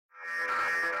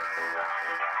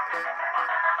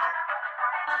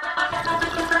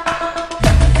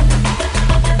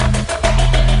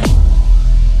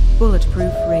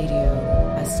Bulletproof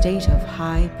Radio, a state of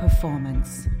high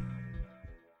performance.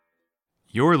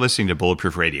 You're listening to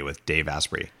Bulletproof Radio with Dave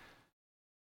Asprey.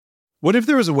 What if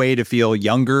there was a way to feel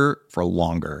younger for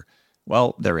longer?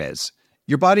 Well, there is.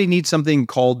 Your body needs something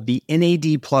called the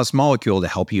NAD+ molecule to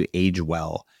help you age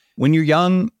well. When you're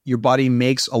young, your body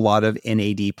makes a lot of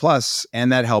NAD+,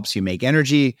 and that helps you make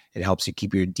energy, it helps you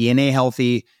keep your DNA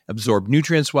healthy, absorb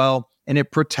nutrients well, and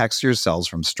it protects your cells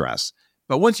from stress.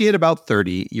 But once you hit about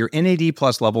 30, your NAD+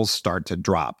 levels start to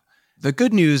drop. The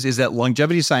good news is that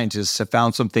longevity scientists have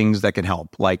found some things that can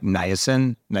help, like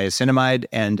niacin, niacinamide,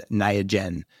 and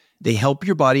Niagen. They help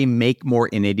your body make more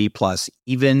NAD+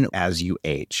 even as you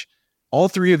age. All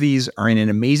three of these are in an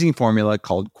amazing formula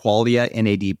called Qualia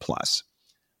NAD+.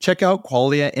 Check out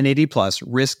Qualia NAD+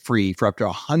 risk-free for up to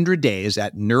 100 days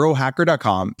at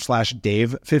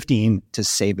neurohacker.com/Dave15 to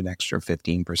save an extra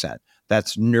 15%.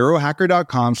 That's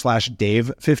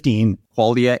neurohacker.com/Dave15,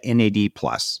 Qualia NAD+.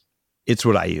 It's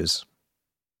what I use.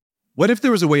 What if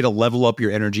there was a way to level up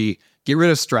your energy, get rid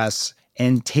of stress,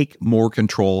 and take more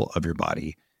control of your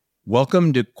body?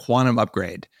 Welcome to Quantum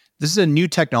Upgrade. This is a new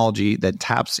technology that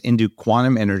taps into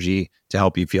quantum energy to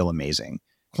help you feel amazing.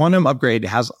 Quantum Upgrade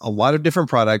has a lot of different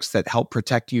products that help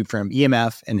protect you from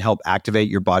EMF and help activate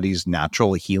your body's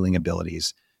natural healing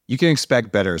abilities. You can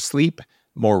expect better sleep,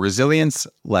 more resilience,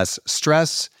 less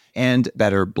stress, and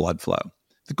better blood flow.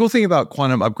 The cool thing about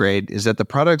Quantum Upgrade is that the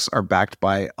products are backed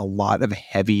by a lot of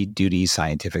heavy-duty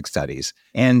scientific studies,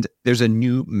 and there's a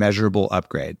new measurable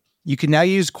upgrade. You can now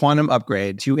use Quantum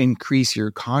Upgrade to increase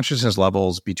your consciousness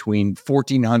levels between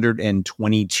 1,400 and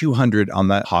 2,200 on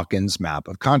the Hawkins map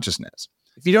of consciousness.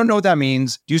 If you don't know what that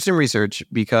means, do some research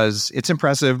because it's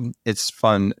impressive, it's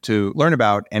fun to learn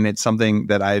about, and it's something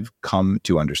that I've come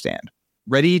to understand.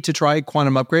 Ready to try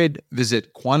Quantum Upgrade?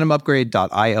 Visit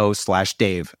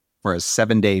quantumupgrade.io/Dave for a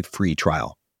 7-day free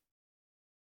trial.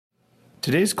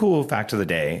 Today's cool fact of the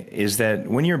day is that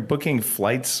when you're booking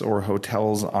flights or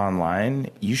hotels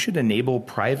online, you should enable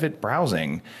private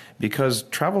browsing because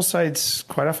travel sites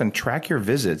quite often track your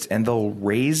visits and they'll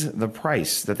raise the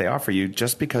price that they offer you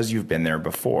just because you've been there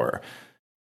before.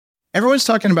 Everyone's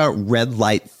talking about red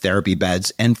light therapy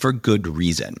beds, and for good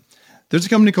reason. There's a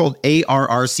company called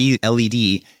ARRC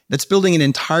LED that's building an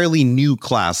entirely new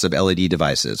class of LED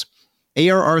devices.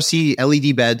 ARRC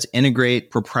LED beds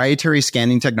integrate proprietary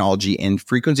scanning technology and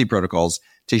frequency protocols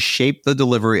to shape the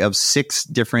delivery of 6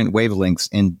 different wavelengths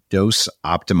in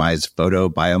dose-optimized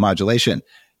photobiomodulation.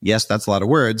 Yes, that's a lot of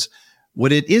words.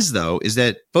 What it is, though, is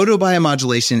that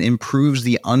photobiomodulation improves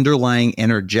the underlying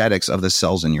energetics of the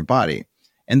cells in your body.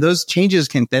 And those changes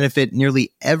can benefit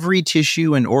nearly every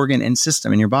tissue and organ and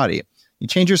system in your body. You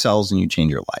change your cells and you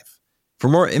change your life. For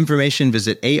more information,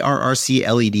 visit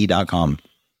arrcled.com.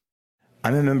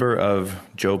 I'm a member of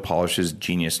Joe Polish's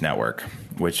Genius Network,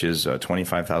 which is a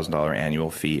 $25,000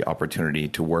 annual fee opportunity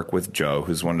to work with Joe,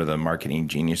 who's one of the marketing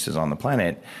geniuses on the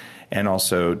planet, and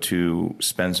also to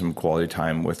spend some quality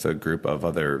time with a group of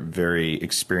other very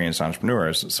experienced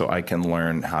entrepreneurs so I can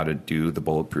learn how to do the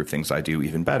bulletproof things I do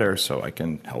even better so I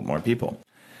can help more people.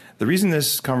 The reason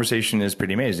this conversation is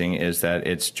pretty amazing is that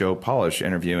it's Joe Polish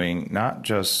interviewing not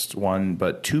just one,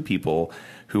 but 2 people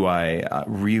who I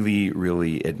really,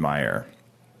 really admire.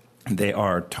 They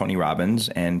are Tony Robbins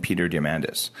and Peter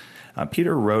Diamandis.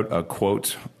 Peter wrote a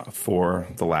quote for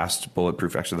the last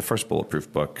Bulletproof, actually the first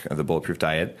Bulletproof book, The Bulletproof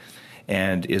Diet,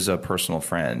 and is a personal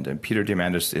friend. And Peter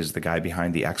Diamandis is the guy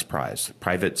behind the X Prize.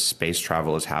 Private space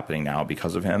travel is happening now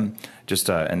because of him. Just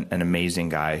an amazing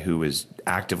guy who is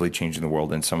actively changing the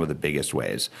world in some of the biggest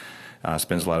ways.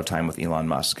 Spends a lot of time with Elon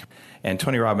Musk. And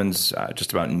Tony Robbins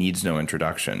just about needs no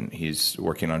introduction. He's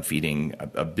working on feeding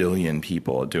a billion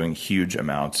people, doing huge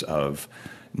amounts of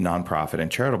nonprofit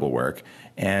and charitable work.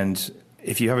 And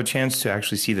if you have a chance to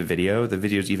actually see the video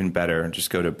is even better. Just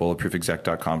go to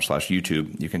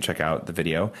bulletproofexec.com/YouTube. You can check out the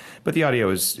video. But the audio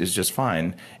is just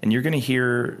fine. And you're going to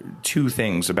hear 2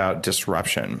 things about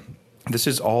disruption. This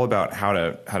is all about how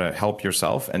to help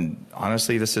yourself. And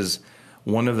honestly, this is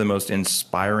one of the most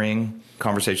inspiring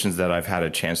conversations that I've had a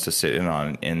chance to sit in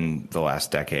on in the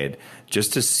last decade.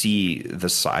 Just to see the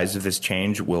size of this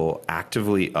change will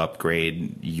actively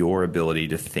upgrade your ability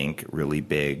to think really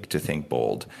big, to think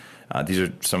bold. These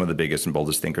are some of the biggest and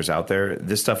boldest thinkers out there.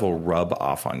 This stuff will rub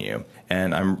off on you.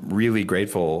 And I'm really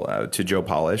grateful to Joe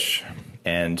Polish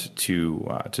and to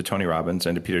Tony Robbins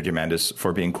and to Peter Diamandis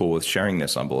for being cool with sharing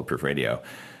this on Bulletproof Radio.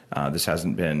 This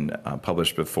hasn't been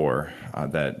published before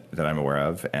that I'm aware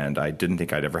of, and I didn't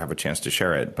think I'd ever have a chance to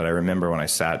share it. But I remember when I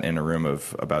sat in a room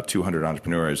of about 200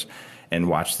 entrepreneurs and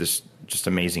watched this just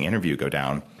amazing interview go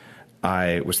down,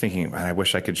 I was thinking, I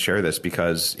wish I could share this,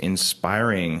 because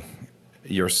inspiring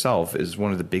yourself is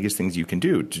one of the biggest things you can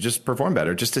do to just perform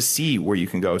better, just to see where you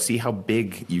can go, see how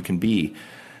big you can be.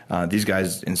 These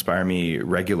guys inspire me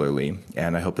regularly,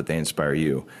 and I hope that they inspire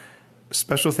you.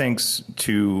 Special thanks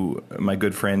to my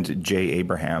good friend Jay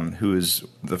Abraham, who is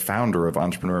the founder of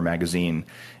Entrepreneur Magazine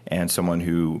and someone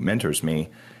who mentors me.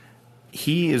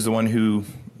 He is the one who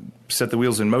set the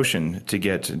wheels in motion to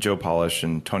get Joe Polish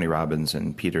and Tony Robbins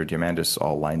and Peter Diamandis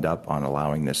all lined up on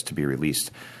allowing this to be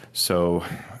released. So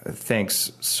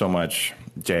thanks so much,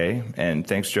 Jay, and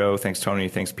thanks, Joe, thanks, Tony,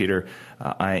 thanks, Peter.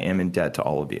 I am in debt to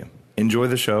all of you. Enjoy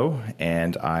the show,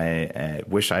 and I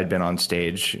wish I'd been on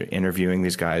stage interviewing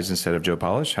these guys instead of Joe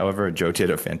Polish. However, Joe did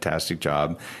a fantastic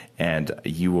job, and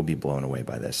you will be blown away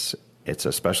by this. It's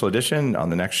a special edition. On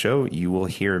the next show, you will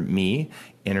hear me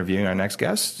interviewing our next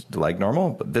guest like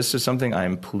normal, but this is something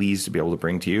I'm pleased to be able to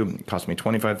bring to you. It cost me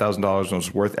 $25,000 and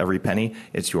it's worth every penny.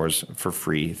 It's yours for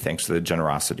free, thanks to the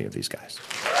generosity of these guys.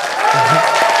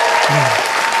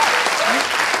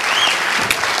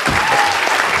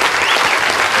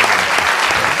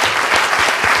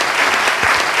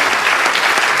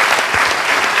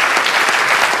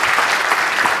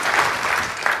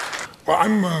 Well,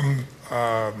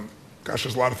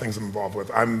 there's a lot of things I'm involved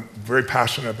with. I'm very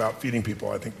passionate about feeding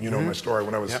people. I think you know my story.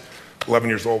 When I was 11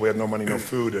 years old, we had no money, no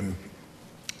food, and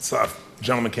so a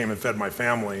gentleman came and fed my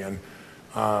family, and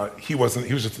he was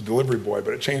just a delivery boy,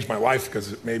 but it changed my life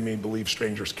because it made me believe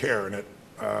strangers care. And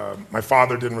my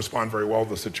father didn't respond very well to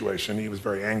the situation. He was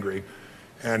very angry,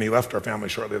 and he left our family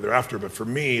shortly thereafter. But for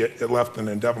me, it left an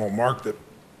indelible mark that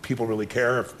people really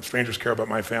care. If strangers care about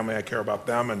my family, I care about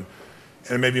them, and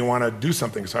it made me want to do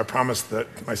something. So I promised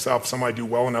that myself, somebody do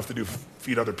well enough to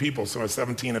feed other people. So I was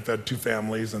 17, I fed 2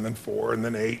 families, and then 4, and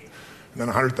then 8, and then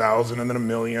 100,000, and then 1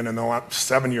 million. And the last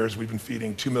 7 years, we've been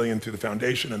feeding 2 million through the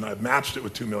foundation, and I've matched it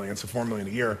with 2 million, so 4 million a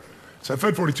year. So I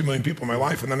fed 42 million people in my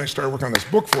life, and then I started working on this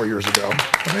book 4 years ago.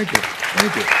 Thank you.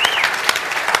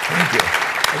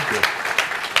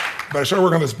 But I started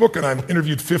working on this book, and I've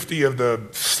interviewed 50 of the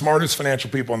smartest financial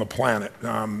people on the planet.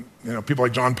 People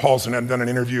like John Paulson hadn't done an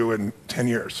interview in 10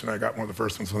 years, and I got one of the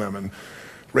first ones with them, and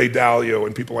Ray Dalio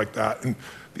and people like that. And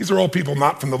these are all people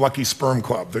not from the Lucky Sperm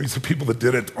Club. These are people that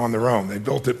did it on their own. They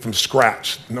built it from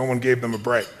scratch. No one gave them a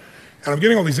break. And I'm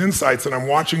getting all these insights, and I'm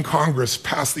watching Congress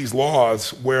pass these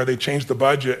laws where they change the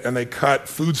budget and they cut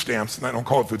food stamps, and I don't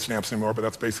call it food stamps anymore, but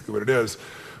that's basically what it is,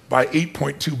 by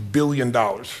 $8.2 billion.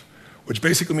 Which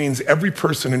basically means every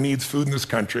person who needs food in this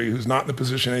country, who's not in the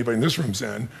position anybody in this room's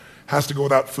in, has to go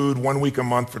without food 1 week a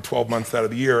month for 12 months out of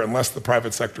the year unless the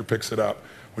private sector picks it up,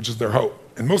 which is their hope.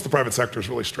 And most of the private sector is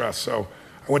really stressed. So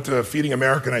I went to Feeding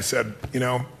America and I said,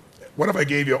 what if I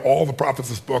gave you all the profits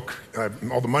of this book,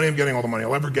 all the money I'm getting, all the money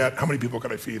I'll ever get, how many people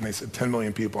could I feed? And they said 10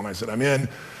 million people. And I said, I'm in.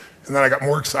 And then I got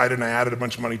more excited and I added a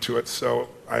bunch of money to it. So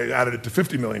I added it to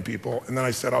 50 million people. And then I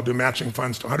said, I'll do matching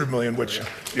funds to 100 million, which would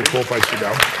be a cool place to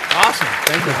go. Awesome.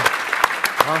 Thank you.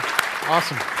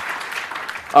 Awesome.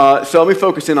 So let me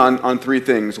focus in on 3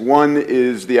 things. One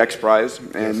is the X Prize.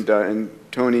 And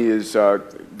Tony has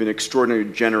been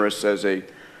extraordinarily generous as a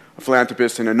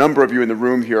philanthropist. And a number of you in the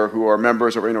room here who are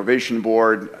members of our Innovation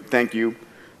Board, thank you.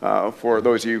 For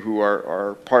those of you who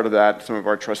are part of that, some of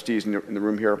our trustees in the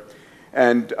room here.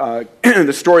 And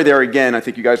the story there, again, I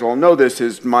think you guys all know this,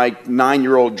 is my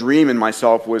 9-year-old dream in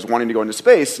myself was wanting to go into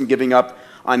space and giving up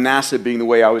on NASA being the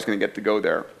way I was going to get to go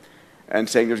there. And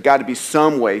saying there's got to be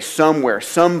some way, somewhere,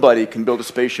 somebody can build a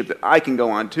spaceship that I can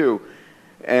go on too.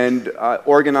 And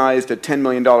organized a $10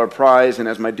 million prize, and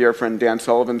as my dear friend Dan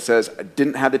Sullivan says, I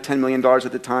didn't have the $10 million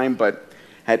at the time, but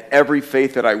had every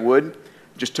faith that I would.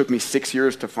 It just took me 6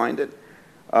 years to find it.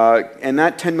 And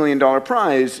that $10 million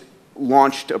prize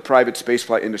launched a private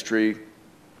spaceflight industry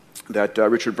that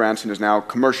Richard Branson is now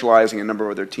commercializing, and a number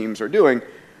of other teams are doing.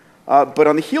 But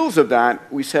on the heels of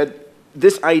that, we said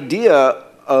this idea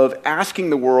of asking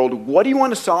the world, what do you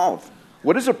want to solve?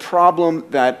 What is a problem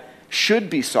that should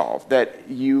be solved, that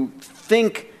you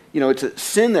think, it's a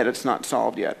sin that it's not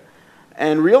solved yet?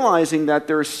 And realizing that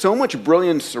there is so much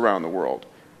brilliance around the world,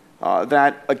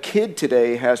 that a kid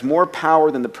today has more power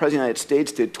than the President of the United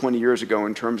States did 20 years ago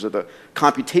in terms of the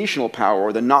computational power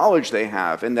or the knowledge they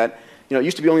have, and that it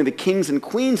used to be only the kings and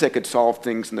queens that could solve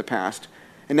things in the past,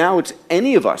 and now it's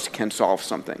any of us can solve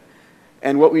something.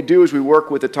 And what we do is we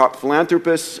work with the top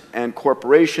philanthropists and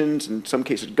corporations, in some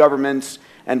cases governments,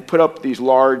 and put up these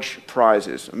large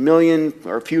prizes, $1 million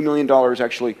or a few $1 million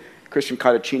actually Christian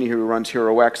Cottacini, who runs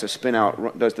HeroX, a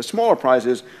spin-out, does the smaller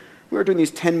prizes. We were doing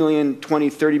these $10 million,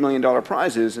 $20, $30 million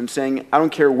prizes and saying, I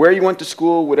don't care where you went to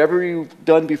school, whatever you've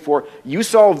done before, you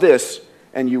solve this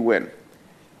and you win.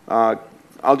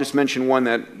 I'll just mention one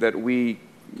that we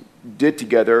did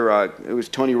together. It was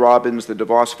Tony Robbins, the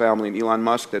DeVos family, and Elon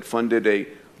Musk that funded a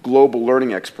global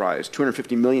learning X Prize.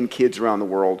 250 million kids around the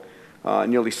world,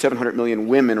 nearly 700 million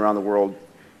women around the world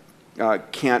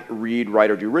can't read,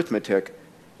 write, or do arithmetic.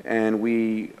 And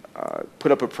we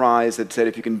put up a prize that said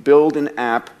if you can build an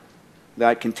app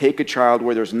that can take a child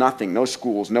where there's nothing, no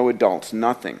schools, no adults,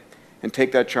 nothing, and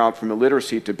take that child from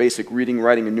illiteracy to basic reading,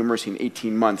 writing, and numeracy in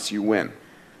 18 months, you win.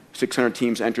 600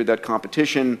 teams entered that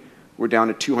competition. We're down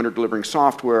to 200 delivering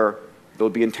software. They'll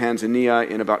be in Tanzania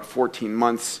in about 14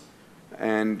 months.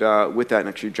 And with that, and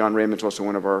actually John Raymond's also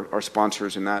one of our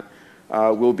sponsors in that,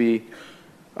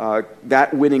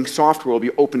 that winning software will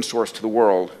be open source to the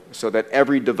world so that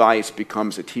every device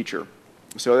becomes a teacher.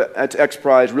 So that's X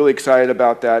Prize. Really excited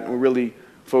about that. We're really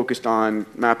focused on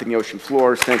mapping the ocean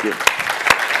floors. Thank you.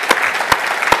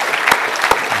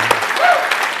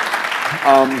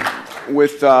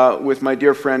 With my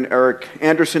dear friend Eric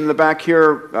Anderson in the back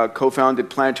here, co-founded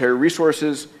Planetary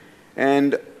Resources.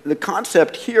 And the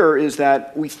concept here is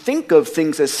that we think of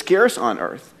things as scarce on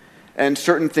Earth. And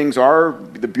certain things are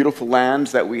the beautiful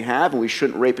lands that we have, and we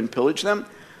shouldn't rape and pillage them.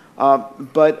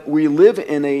 But we live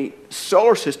in a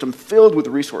solar system filled with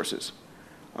resources.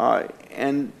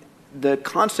 And the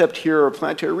concept here of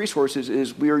Planetary Resources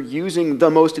is we are using the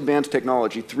most advanced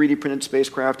technology, 3D printed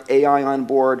spacecraft, AI on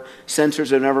board, sensors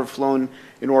that have never flown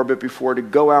in orbit before, to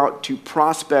go out to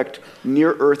prospect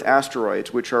near-Earth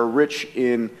asteroids, which are rich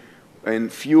in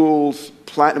fuels,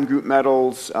 platinum group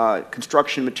metals,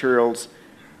 construction materials.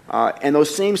 And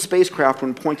those same spacecraft,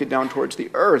 when pointed down towards the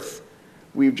Earth,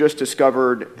 we've just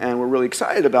discovered, and we're really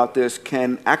excited about this,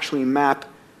 can actually map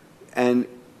and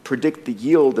predict the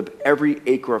yield of every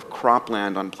acre of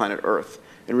cropland on planet Earth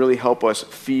and really help us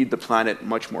feed the planet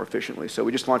much more efficiently. So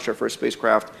we just launched our first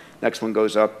spacecraft. Next one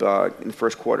goes up in the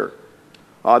first quarter.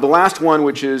 The last one,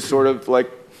 which is sort of like,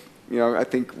 I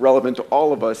think relevant to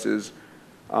all of us, is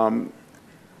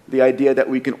the idea that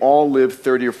we can all live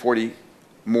 30 or 40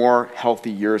 more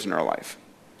healthy years in our life.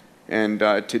 And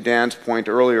to Dan's point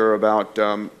earlier about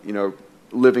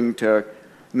living to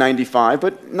 95,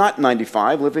 but not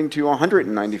 95, living to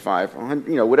 195,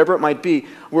 whatever it might be,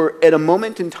 we're at a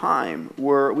moment in time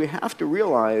where we have to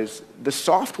realize the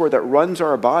software that runs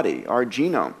our body, our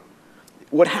genome,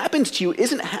 what happens to you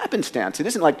isn't happenstance. It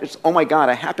isn't like, oh my God,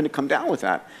 I happen to come down with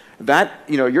that. That,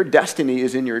 your destiny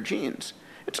is in your genes.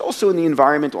 It's also in the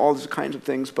environment, all these kinds of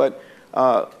things, but,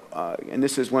 and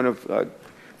this is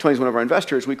Tony's one of our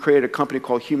investors. We created a company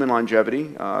called Human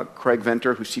Longevity. Craig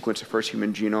Venter, who sequenced the first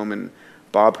human genome, and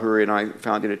Bob Hurry and I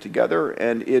founded it together.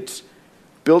 And it's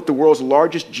built the world's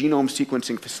largest genome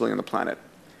sequencing facility on the planet.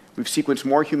 We've sequenced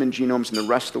more human genomes than the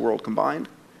rest of the world combined.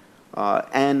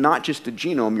 And not just the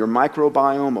genome, your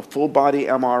microbiome, a full body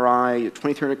MRI,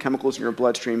 2,300 chemicals in your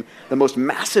bloodstream, the most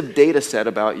massive data set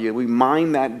about you. We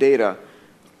mine that data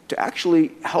to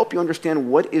actually help you understand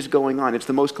what is going on. It's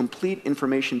the most complete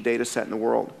information data set in the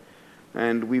world.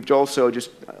 And we've also, just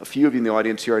a few of you in the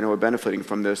audience here I know are benefiting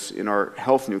from this in our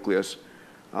health nucleus.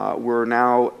 We're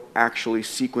now actually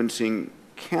sequencing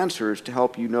cancers to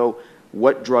help you know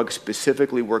what drug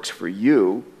specifically works for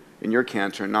you in your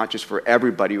cancer, not just for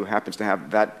everybody who happens to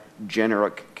have that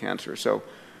generic cancer. So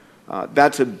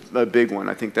that's a big one.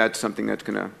 I think that's something that's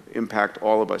going to impact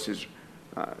all of us is,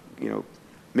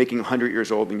 making 100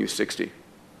 years old and you 60,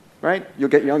 right? You'll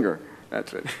get younger.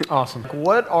 That's it. Awesome.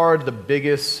 What are the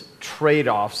biggest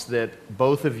trade-offs that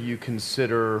both of you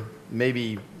consider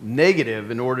maybe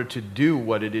negative in order to do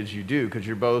what it is you do? Because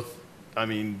you're both,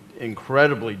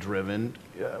 incredibly driven,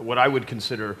 what I would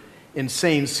consider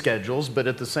insane schedules, but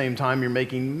at the same time, you're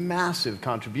making massive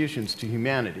contributions to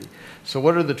humanity. So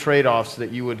what are the trade-offs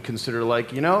that you would consider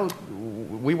like,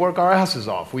 we work our asses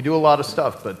off. We do a lot of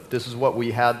stuff, but this is what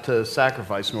we had to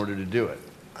sacrifice in order to do it.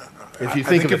 If you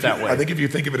think of it that way. I think if you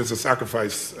think of it as a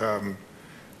sacrifice, then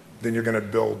you're going to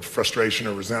build frustration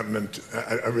or resentment.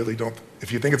 I really don't.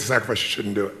 If you think it's a sacrifice, you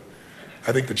shouldn't do it.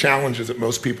 I think the challenge is that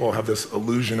most people have this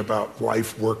illusion about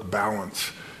life-work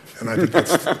balance. And I think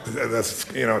that's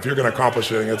if you're going to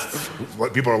accomplish anything, it's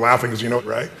what people are laughing is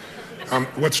right?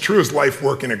 What's true is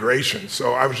life-work integration.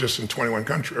 So I was just in 7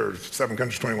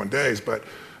 countries, 21 days, but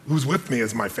who's with me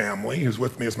is my family, who's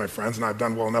with me is my friends, and I've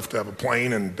done well enough to have a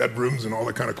plane and bedrooms and all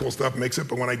that kind of cool stuff makes it.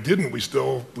 But when I didn't,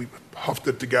 we huffed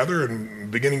it together.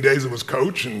 And beginning days it was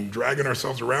coach and dragging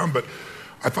ourselves around. But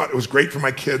I thought it was great for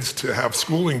my kids to have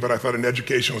schooling, but I thought an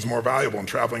education was more valuable, and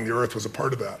traveling the earth was a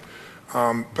part of that.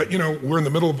 But we're in the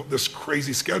middle of this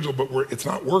crazy schedule, but it's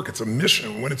not work, it's a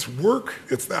mission. When it's work,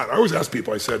 it's that. I always ask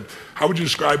people, I said, how would you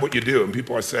describe what you do? And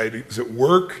people, I say, is it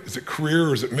work, is it career,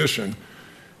 or is it mission?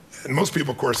 And most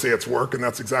people, of course, say it's work, and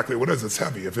that's exactly what it is. It's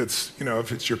heavy. If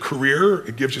it's your career,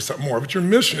 it gives you something more. If it's your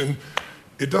mission,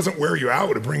 it doesn't wear you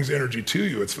out. It brings energy to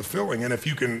you. It's fulfilling. And if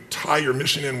you can tie your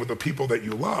mission in with the people that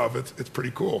you love, it's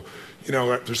pretty cool.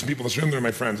 There's some people in this room that are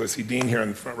my friends. I see Dean here in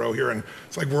the front row here. And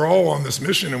it's like we're all on this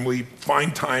mission, and we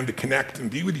find time to connect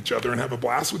and be with each other and have a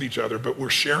blast with each other. But we're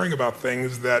sharing about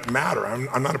things that matter.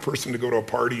 I'm not a person to go to a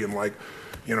party and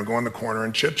go in the corner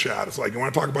and chit chat. It's like, you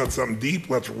want to talk about something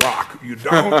deep? Let's rock. You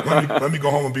don't? let me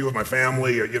go home and be with my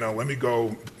family. Or, let me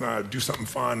go do something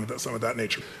fun, some of that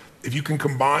nature. If you can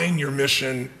combine your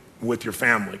mission with your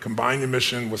family, combine your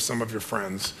mission with some of your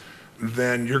friends,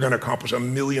 then you're going to accomplish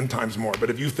 1,000,000 times more.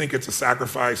 But if you think it's a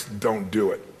sacrifice, don't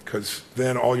do it, because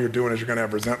then all you're doing is you're going to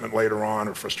have resentment later on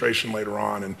or frustration later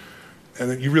on, and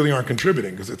then you really aren't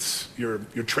contributing, because you're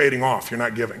trading off. You're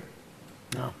not giving.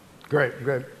 No. Great.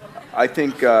 I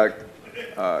think I'm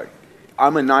a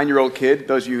 9-year-old kid.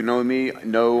 Those of you who know me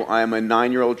know I'm a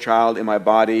 9-year-old child in my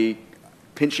body,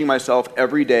 pinching myself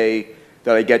every day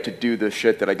that I get to do the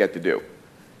shit that I get to do.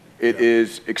 It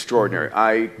is extraordinary.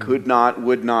 I would not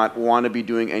want to be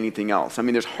doing anything else. I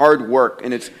mean, there's hard work,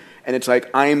 and it's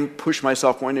like I'm pushing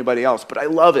myself more than anybody else, but I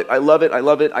love it.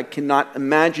 I cannot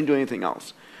imagine doing anything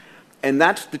else. And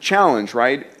that's the challenge,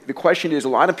 right? The question is, a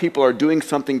lot of people are doing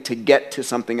something to get to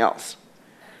something else.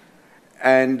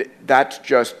 And that's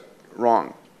just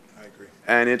wrong. I agree.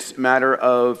 And it's a matter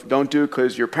of don't do it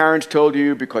because your parents told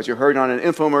you, because you heard it on an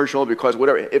infomercial, because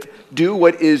whatever. Do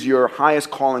what is your highest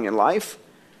calling in life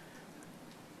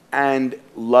and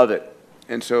love it.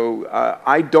 And so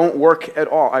I don't work at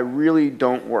all. I really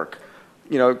don't work.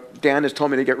 Dan has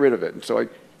told me to get rid of it, and so I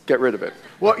get rid of it.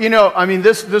 Well,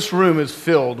 this room is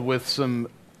filled with some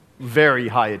very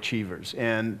high achievers.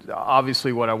 And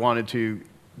obviously what I wanted to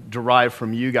derive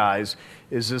from you guys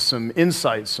is just some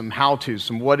insights, some how-tos,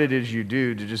 some what it is you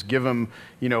do to just give them,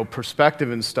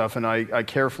 perspective and stuff. And I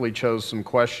carefully chose some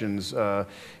questions.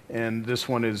 And this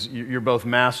one is, you're both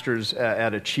masters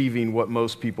at achieving what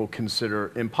most people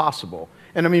consider impossible.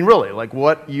 And I mean, really, like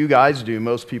what you guys do,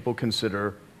 most people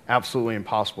consider absolutely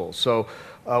impossible. So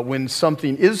when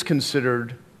something is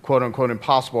considered, quote unquote,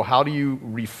 impossible, how do you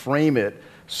reframe it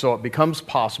so it becomes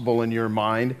possible in your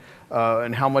mind?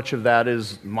 And how much of that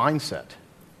is mindset?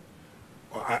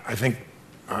 Well, I think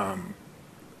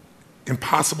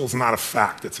impossible is not a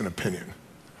fact, it's an opinion.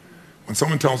 When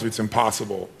someone tells me it's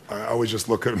impossible, I always just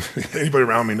look at them. Anybody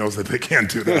around me knows that they can't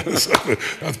do that. So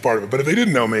that's part of it. But if they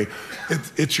didn't know me,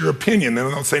 it's your opinion. Then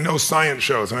they'll say, no, science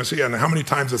shows. And I say, yeah, and how many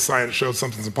times has science showed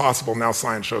something's impossible? Now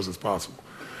science shows it's possible.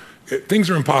 Things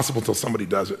are impossible until somebody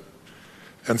does it.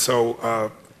 And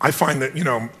so I find that,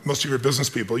 most of your business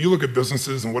people, you look at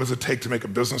businesses and what does it take to make a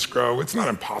business grow? It's not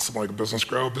impossible to make a business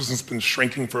grow. A business has been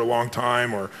shrinking for a long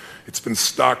time, or it's been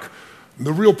stuck.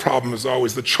 The real problem is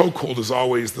always, the chokehold is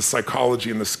always the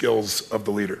psychology and the skills of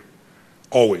the leader.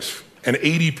 Always. And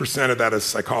 80% of that is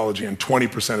psychology and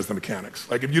 20% is the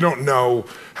mechanics. Like if you don't know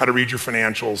how to read your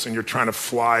financials and you're trying to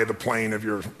fly the plane of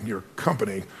your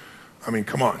company, I mean,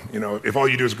 come on. If all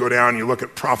you do is go down and you look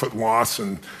at profit and loss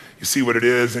and you see what it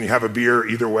is and you have a beer,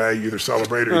 either way, you either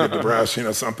celebrate or you get depressed,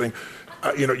 something,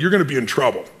 you're going to be in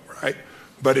trouble, right?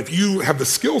 But if you have the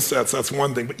skill sets, that's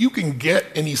one thing. But you can get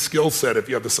any skill set if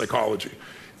you have the psychology.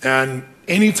 And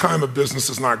any time a business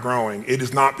is not growing, it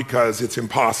is not because it's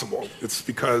impossible. It's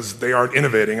because they aren't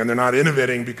innovating, and they're not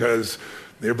innovating because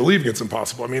they're believing it's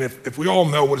impossible. I mean, if we all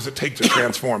know what does it take to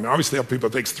transform, I always tell people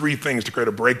it takes 3 things to create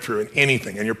a breakthrough in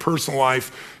anything, in your personal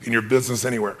life, in your business,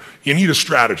 anywhere. You need a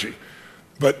strategy.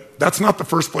 But that's not the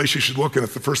first place you should look, and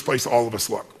it's the first place all of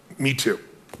us look. Me too.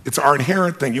 It's our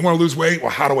inherent thing. You want to lose weight? Well,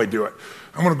 how do I do it?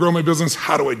 I want to grow my business?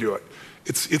 How do I do it?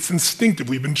 It's instinctive.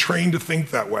 We've been trained to think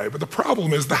that way. But the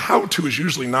problem is the how-to is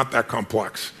usually not that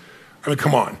complex. I mean,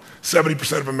 come on.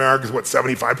 70% of Americans,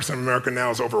 75% of America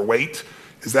now is overweight?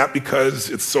 Is that because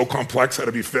it's so complex how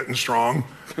to be fit and strong?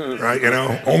 Right?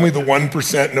 Only the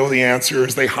 1% know the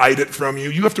answers. They hide it from you.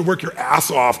 You have to work your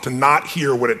ass off to not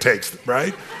hear what it takes,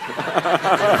 right?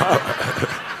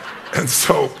 And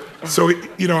so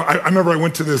I remember I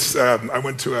went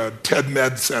to a TED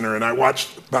Med Center, and I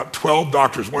watched about 12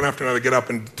 doctors, one after another, get up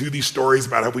and do these stories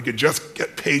about how we could just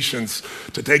get patients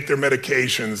to take their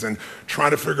medications and try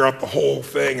to figure out the whole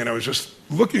thing. And I was just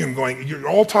looking and going, you're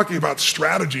all talking about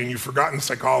strategy and you've forgotten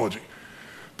psychology.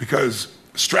 Because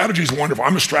strategy is wonderful.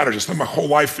 I'm a strategist. I spent my whole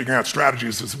life figuring out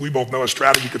strategies. As we both know, a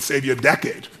strategy could save you a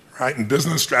decade, right? In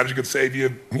business, strategy could save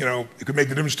you, it could make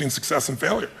the difference between success and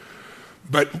failure.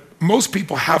 But most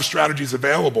people have strategies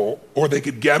available, or they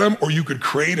could get them, or you could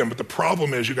create them. But the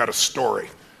problem is you got a story.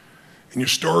 And your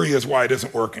story is why it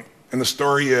isn't working. And the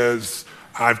story is,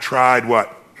 I've tried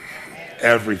what?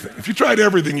 Everything. If you tried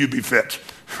everything, you'd be fit,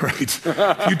 right?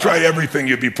 If you tried everything,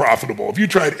 you'd be profitable. If you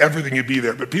tried everything, you'd be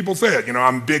there. But people say it,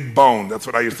 I'm big boned. That's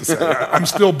what I used to say. I'm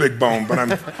still big boned, but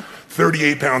I'm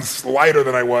 38 pounds lighter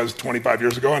than I was 25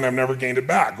 years ago, and I've never gained it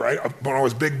back, right? When I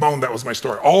was big boned, that was my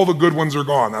story. All the good ones are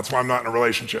gone. That's why I'm not in a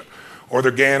relationship. Or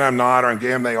they're gay and I'm not, or I'm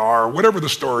gay and they are, or whatever the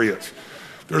story is.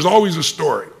 There's always a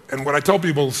story. And what I tell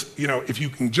people is, if you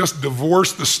can just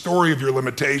divorce the story of your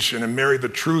limitation and marry the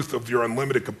truth of your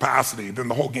unlimited capacity, then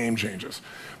the whole game changes.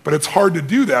 But it's hard to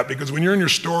do that because when you're in your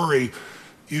story,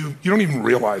 you don't even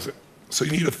realize it. So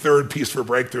you need a third piece for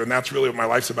breakthrough, and that's really what my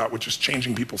life's about, which is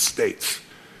changing people's states.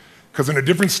 Because in a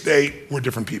different state, we're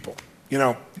different people.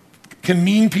 Can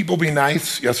mean people be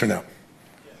nice? Yes or no?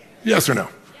 Yes or no?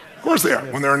 Of course they are,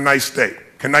 when they're in a nice state.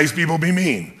 Can nice people be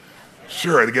mean?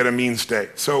 Sure, they get a mean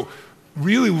state. So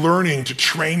really learning to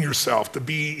train yourself to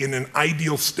be in an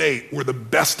ideal state where the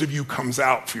best of you comes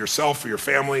out for yourself, for your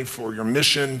family, for your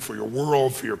mission, for your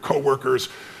world, for your coworkers.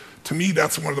 To me,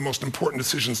 that's one of the most important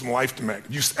decisions in life to make.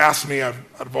 You ask me, out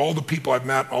of all the people I've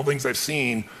met, all the things I've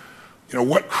seen,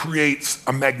 what creates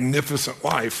a magnificent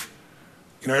life?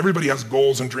 Everybody has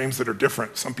goals and dreams that are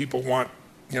different. Some people want,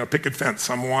 picket fence.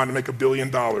 Some want to make $1 billion.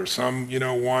 Some,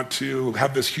 want to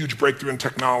have this huge breakthrough in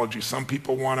technology. Some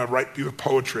people want to write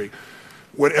poetry.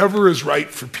 Whatever is right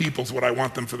for people is what I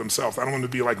want them for themselves. I don't want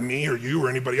them to be like me or you or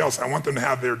anybody else. I want them to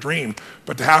have their dream.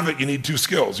 But to have it, you need 2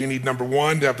 skills. You need, number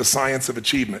 1, to have the science of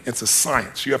achievement. It's a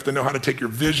science. You have to know how to take your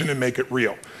vision and make it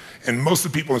real. And most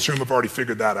of the people in this room have already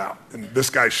figured that out. And this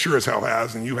guy sure as hell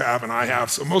has, and you have, and I have.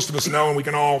 So most of us know, and we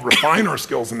can all refine our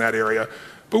skills in that area.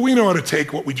 But we know how to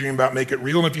take what we dream about, make it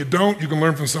real. And if you don't, you can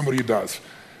learn from somebody who does.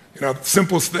 The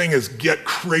simplest thing is get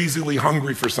crazily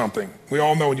hungry for something. We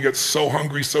all know when you get so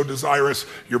hungry, so desirous,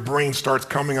 your brain starts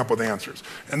coming up with answers.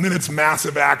 And then it's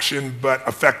massive action, but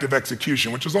effective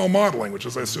execution, which is all modeling, which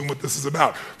is, I assume, what this is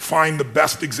about. Find the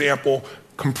best example,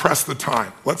 compress the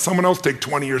time. Let someone else take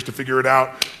 20 years to figure it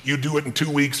out. You do it in 2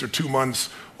 weeks or 2 months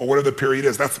or whatever the period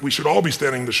is. We should all be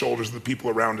standing on the shoulders of the people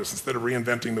around us instead of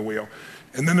reinventing the wheel.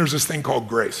 And then there's this thing called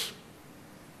grace.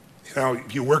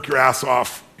 If you work your ass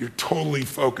off, you're totally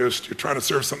focused, you're trying to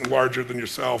serve something larger than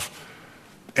yourself,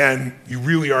 and you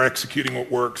really are executing what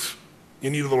works, you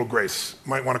need a little grace. You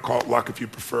might want to call it luck if you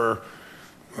prefer,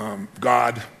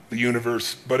 God, the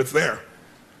universe, but it's there.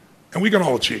 And we can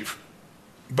all achieve.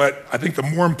 But I think the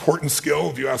more important skill,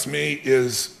 if you ask me,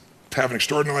 is to have an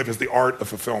extraordinary life is the art of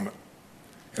fulfillment.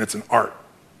 And it's an art.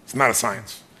 It's not a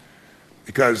science.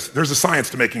 Because there's a science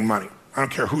to making money. I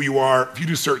don't care who you are. If you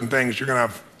do certain things, you're going to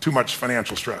have too much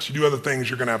financial stress. You do other things,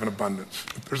 you're going to have an abundance.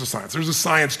 There's a science. There's a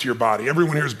science to your body.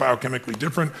 Everyone here is biochemically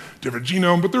different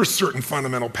genome, but there's certain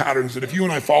fundamental patterns that if you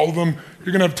and I follow them,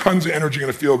 you're going to have tons of energy, you're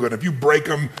going to feel good. If you break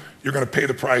them, you're going to pay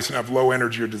the price and have low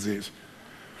energy or disease.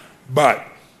 But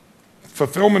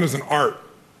fulfillment is an art.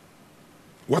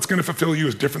 What's going to fulfill you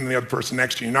is different than the other person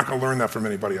next to you. You're not going to learn that from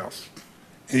anybody else.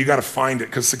 And you got to find it,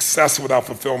 because success without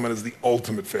fulfillment is the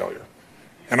ultimate failure.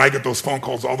 And I get those phone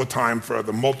calls all the time for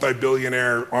the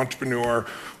multi-billionaire entrepreneur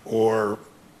or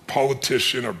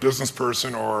politician or business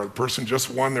person or the person just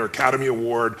won their Academy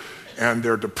Award and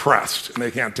they're depressed and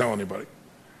they can't tell anybody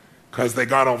because they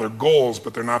got all their goals,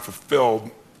 but they're not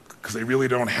fulfilled because they really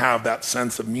don't have that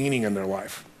sense of meaning in their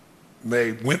life.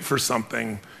 They went for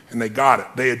something and they got it.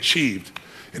 They achieved.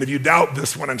 And if you doubt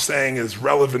this, what I'm saying is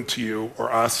relevant to you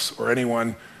or us or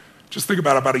anyone, just think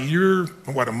about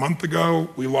a month ago,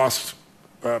 we lost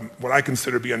what I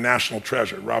consider to be a national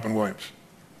treasure, Robin Williams.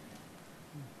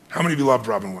 How many of you loved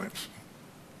Robin Williams?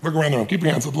 Look around the room, keep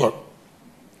your hands up, look.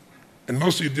 And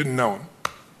most of you didn't know him.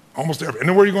 Almost every. And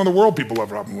then where you go in the world, people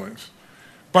love Robin Williams.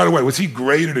 By the way, was he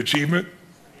great at achievement?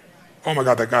 Oh my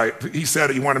God, that guy, he said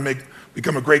he wanted to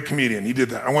become a great comedian. He did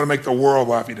that. I want to make the world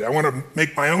laugh. He did. I want to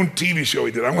make my own TV show.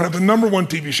 He did. I want to have the #1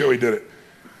 TV show. He did it.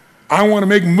 I want to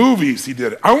make movies. He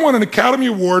did it. I want an Academy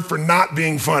Award for not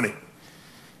being funny.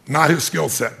 Not his skill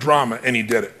set, drama, and he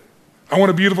did it. I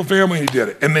want a beautiful family, and he did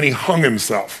it. And then he hung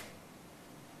himself.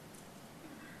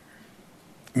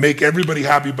 Make everybody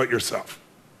happy but yourself.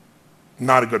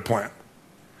 Not a good plan.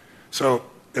 So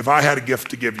if I had a gift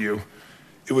to give you,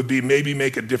 it would be maybe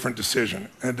make a different decision.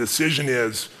 And the decision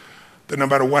is that no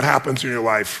matter what happens in your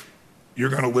life,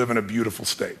 you're going to live in a beautiful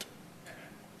state.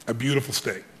 A beautiful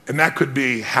state. And that could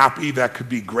be happy, that could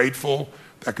be grateful,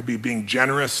 That could be being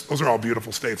generous. Those are all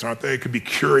beautiful states, aren't they? It could be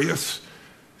curious.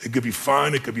 It could be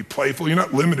fun. It could be playful. You're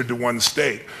not limited to one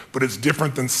state, but it's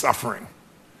different than suffering.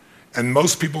 And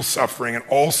most people's suffering, and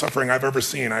all suffering I've ever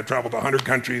seen, I've traveled to 100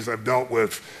 countries. I've dealt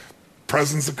with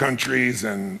presidents of countries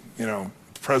and,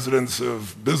 presidents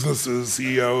of businesses,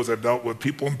 CEOs. I've dealt with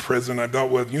people in prison. I've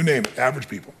dealt with, you name it, average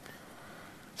people.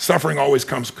 Suffering always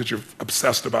comes because you're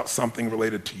obsessed about something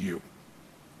related to you.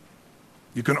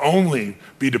 You can only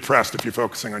be depressed if you're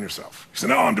focusing on yourself. You say,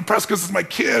 no, I'm depressed because it's my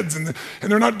kids and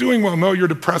they're not doing well. No, you're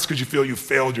depressed because you feel you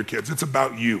failed your kids. It's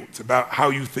about you. It's about how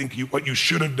you think what you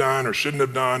should have done or shouldn't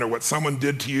have done, or what someone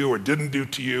did to you or didn't do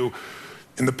to you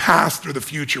in the past or the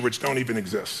future, which don't even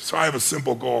exist. So I have a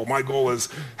simple goal. My goal is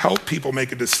help people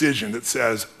make a decision that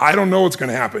says, I don't know what's going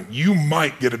to happen. You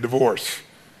might get a divorce,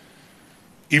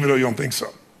 even though you don't think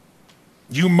so.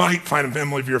 You might find a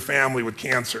member of your family with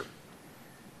cancer.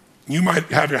 You might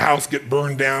have your house get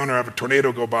burned down or have a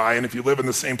tornado go by, and if you live in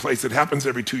the same place, it happens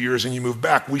every 2 years and you move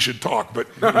back, we should talk, but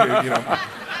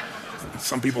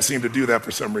some people seem to do that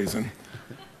for some reason.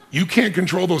 You can't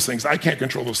control those things. I can't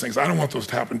control those things. I don't want those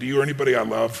to happen to you or anybody I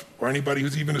love or anybody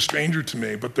who's even a stranger to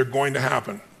me, but they're going to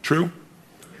happen. True?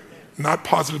 Not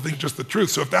positive things, just the truth.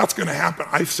 So if that's going to happen,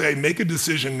 I say make a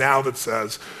decision now that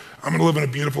says, I'm going to live in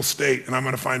a beautiful state and I'm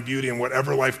going to find beauty in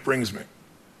whatever life brings me.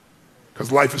 Because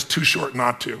life is too short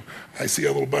not to. I see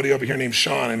a little buddy over here named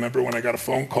Sean. I remember when I got a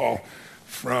phone call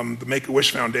from the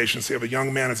Make-A-Wish Foundation. They have a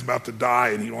young man that's about to die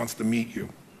and he wants to meet you.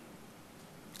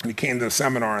 And he came to the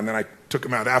seminar and then I took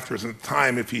him out afterwards. And at the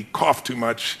time, if he coughed too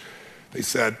much, they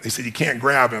said, you can't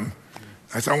grab him.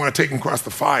 I said, I want to take him across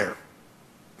the fire.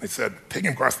 They said, take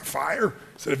him across the fire?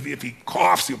 I said, if he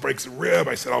coughs, he'll break a rib.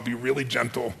 I said, I'll be really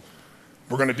gentle.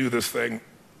 We're going to do this thing.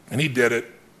 And he did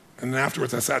it. And then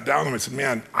afterwards, I sat down with him and said,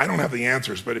 man, I don't have the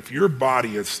answers, but if your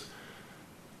body is,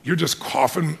 you're just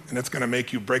coughing and it's going to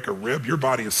make you break a rib, your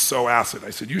body is so acid. I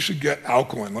said, you should get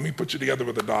alkaline. Let me put you together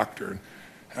with a doctor. And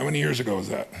how many years ago was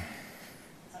that?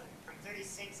 I'm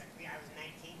 36. I was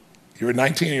 19. You were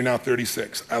 19 and you're now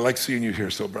 36. I like seeing you here,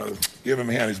 so brother. Give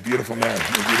him a hand. He's a beautiful man.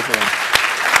 He's a beautiful man.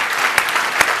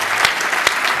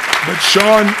 But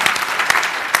Sean,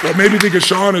 what made me think of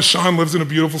Sean is Sean lives in a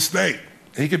beautiful state.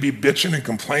 He could be bitching and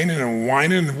complaining and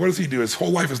whining. And what does he do? His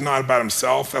whole life is not about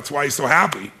himself. That's why he's so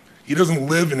happy. He doesn't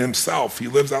live in himself. He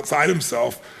lives outside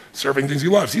himself, serving things he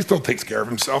loves. He still takes care of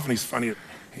himself, and he's funny.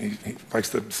 He likes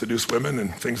to seduce women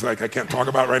and things like I can't talk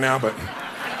about right now, but...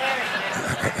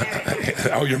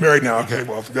 Oh, you're married now? Okay,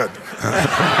 well, good.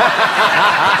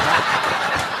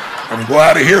 I'm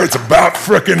glad to hear it's about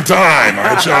frickin' time. All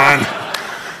right, Sean?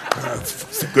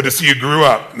 It's good to see you grew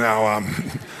up. Now,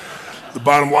 the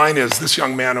bottom line is this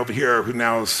young man over here who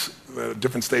now is at a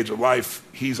different stage of life,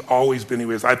 he's always been who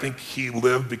he is. I think he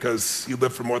lived because he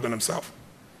lived for more than himself.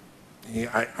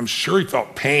 I'm sure he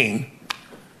felt pain,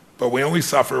 but we only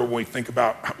suffer when we think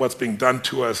about what's being done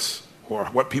to us or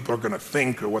what people are going to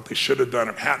think or what they should have done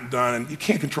or hadn't done, and you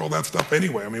can't control that stuff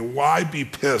anyway. I mean, why be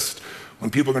pissed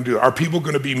when people are going to do it? Are people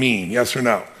going to be mean? Yes or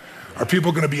no? Are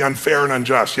people going to be unfair and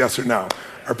unjust? Yes or no?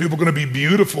 Are people going to be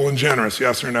beautiful and generous?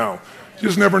 Yes or no? You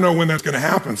just never know when that's going to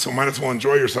happen, so might as well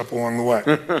enjoy yourself along the way.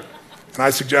 And I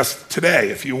suggest today,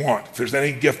 if you want, if there's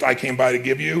any gift I came by to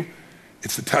give you,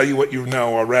 it's to tell you what you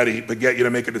know already, but get you to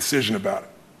make a decision about it.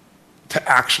 To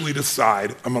actually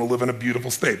decide, I'm going to live in a beautiful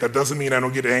state. That doesn't mean I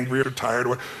don't get angry or tired.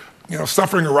 Or,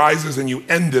 suffering arises and you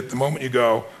end it the moment you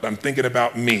go, I'm thinking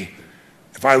about me.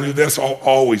 If I do this, I'll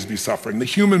always be suffering. The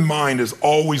human mind is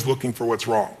always looking for what's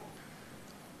wrong.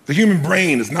 The human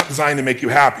brain is not designed to make you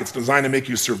happy. It's designed to make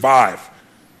you survive.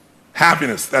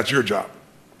 Happiness, that's your job.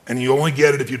 And you only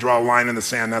get it if you draw a line in the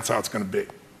sand. That's how it's going to be.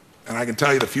 And I can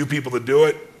tell you the few people that do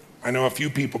it, I know a few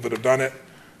people that have done it,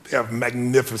 they have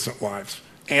magnificent lives.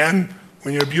 And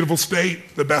when you're in a beautiful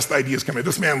state, the best ideas come in.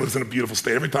 This man lives in a beautiful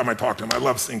state. Every time I talk to him, I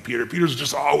love seeing Peter. Peter's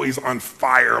just always on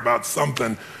fire about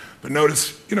something. But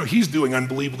notice, he's doing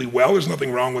unbelievably well. There's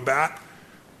nothing wrong with that.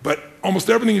 But almost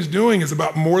everything he's doing is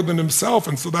about more than himself,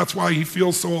 and so that's why he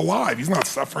feels so alive. He's not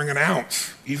suffering an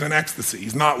ounce. He's in ecstasy.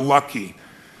 He's not lucky.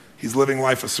 He's living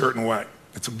life a certain way.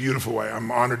 It's a beautiful way.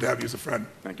 I'm honored to have you as a friend.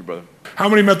 Thank you, brother. How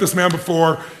many met this man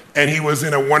before, and he was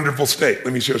in a wonderful state?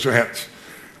 Let me show your hands.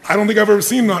 I don't think I've ever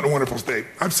seen him not in a wonderful state.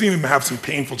 I've seen him have some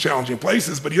painful, challenging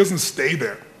places, but he doesn't stay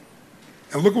there.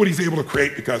 And look what he's able to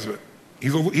create because of it.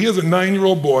 He is a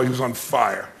 9-year-old boy who's on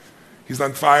fire. He's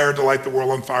on fire to light the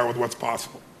world on fire with what's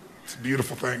possible. It's a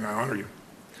beautiful thing. I honor you.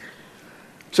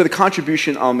 So the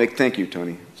contribution I'll make, thank you,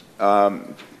 Tony.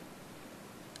 And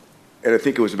I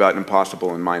think it was about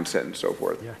impossible and mindset and so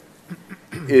forth. Yeah.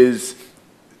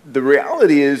 The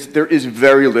reality is there is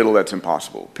very little that's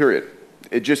impossible, period.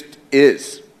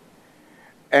 is.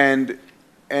 And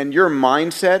your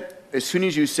mindset, as soon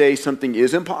as you say something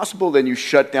is impossible, then you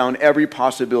shut down every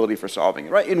possibility for solving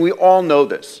it, right? And we all know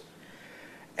this.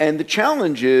 And the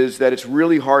challenge is that it's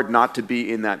really hard not to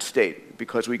be in that state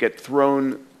because we get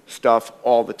thrown stuff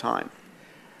all the time.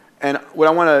 And what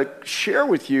I want to share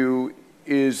with you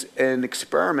is an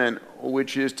experiment,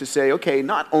 which is to say, okay,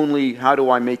 not only how do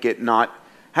I make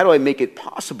it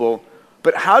possible,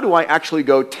 but how do I actually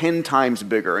go 10 times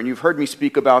bigger? And you've heard me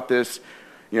speak about this,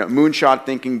 moonshot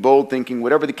thinking, bold thinking,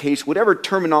 whatever the case, whatever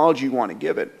terminology you want to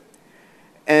give it.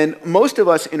 And most of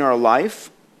us in our life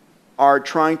are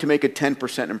trying to make a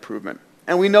 10% improvement.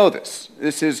 And we know this.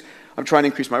 I'm trying to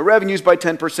increase my revenues by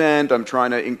 10%. I'm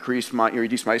trying to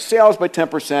reduce my sales by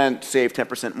 10%, save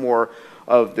 10% more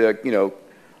of the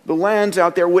lands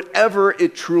out there. Whatever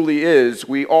it truly is,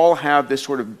 we all have this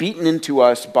sort of beaten into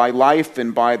us by life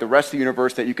and by the rest of the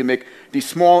universe that you can make these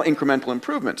small incremental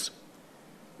improvements.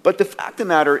 But the fact of the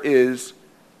matter is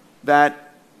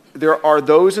that there are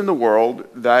those in the world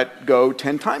that go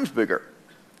 10 times bigger.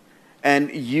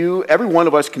 And every one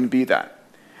of us can be that.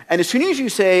 And as soon as you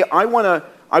say, I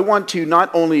want to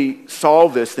not only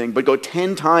solve this thing, but go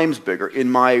 10 times bigger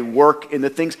in my work, in the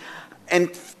things,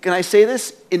 and can I say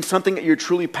this, in something that you're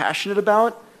truly passionate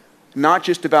about, not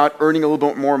just about earning a little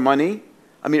bit more money.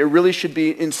 I mean, it really should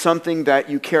be in something that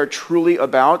you care truly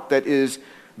about, that is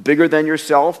bigger than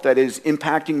yourself, that is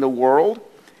impacting the world.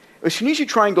 As soon as you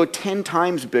try and go 10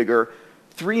 times bigger,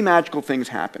 3 magical things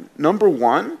happen. Number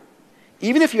one,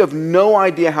 even if you have no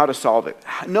idea how to solve it,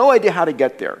 no idea how to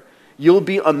get there, you'll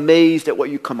be amazed at what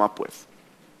you come up with.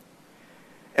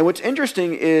 And what's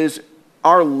interesting is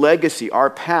our legacy, our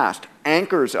past,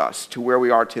 anchors us to where we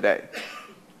are today.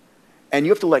 And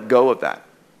you have to let go of that.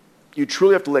 You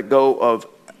truly have to let go of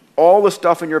all the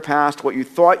stuff in your past, what you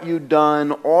thought you'd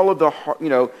done, all of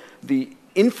the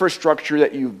infrastructure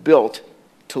that you've built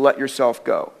to let yourself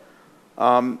go.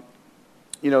 When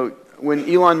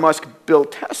Elon Musk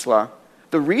built Tesla,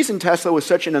 the reason Tesla was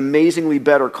such an amazingly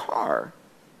better car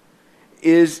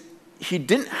is he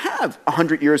didn't have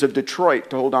 100 years of Detroit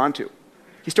to hold on to.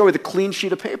 He started with a clean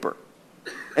sheet of paper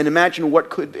and imagine what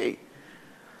could be.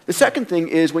 The second thing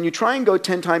is when you try and go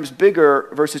 10 times bigger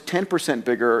versus 10%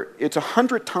 bigger, it's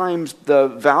 100 times the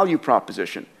value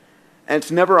proposition. And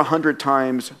it's never 100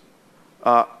 times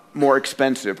more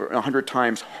expensive or 100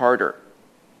 times harder.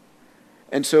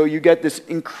 And so you get this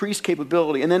increased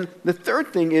capability. And then the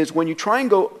third thing is when you try and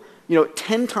go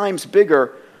 10 times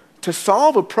bigger, to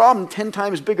solve a problem 10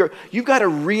 times bigger, you've got to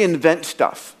reinvent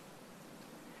stuff.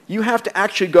 You have to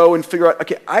actually go and figure out,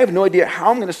 okay, I have no idea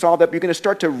how I'm going to solve that, but you're going to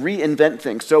start to reinvent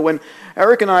things. So when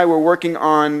Eric and I were working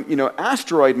on,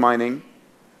 asteroid mining,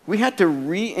 we had to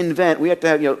reinvent. We had to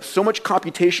have, so much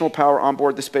computational power on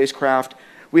board the spacecraft.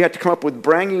 We had to come up with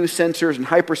brand new sensors and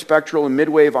hyperspectral and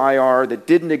midwave IR that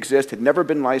didn't exist, had never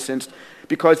been licensed,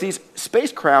 because these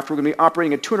spacecraft were going to be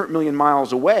operating at 200 million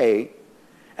miles away,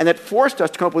 and that forced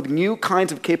us to come up with new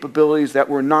kinds of capabilities that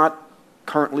were not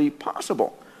currently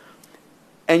possible.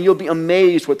 And you'll be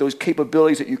amazed what those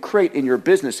capabilities that you create in your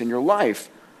business, in your life,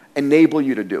 enable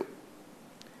you to do.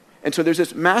 And so there's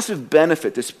this massive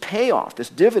benefit, this payoff, this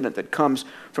dividend that comes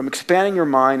from expanding your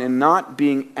mind and not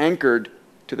being anchored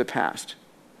to the past.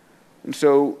 And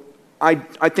so I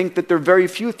think that there are very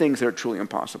few things that are truly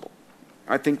impossible.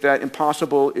 I think that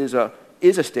impossible is a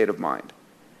state of mind.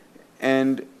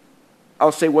 And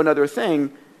I'll say one other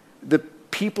thing. The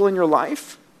people in your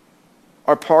life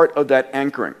are part of that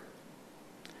anchoring.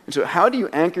 And so how do you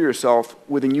anchor yourself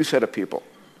with a new set of people?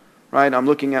 Right? I'm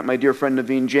looking at my dear friend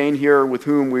Naveen Jain here, with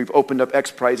whom we've opened up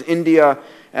XPRIZE India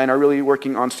and are really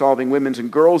working on solving women's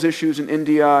and girls' issues in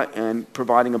India and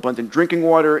providing abundant drinking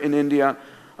water in India.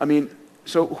 I mean,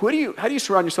 so how do you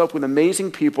surround yourself with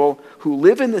amazing people who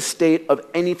live in the state of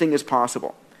anything is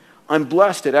possible? I'm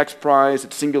blessed at XPRIZE,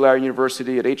 at Singularity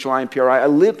University, at HLI and PRI. I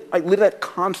live that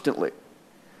constantly.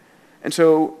 And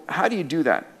so how do you do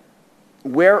that?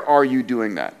 Where are you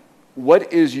doing that?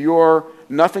 What is your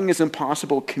nothing is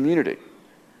impossible community?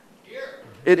 Here.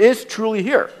 It is truly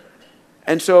here.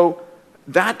 And so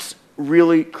that's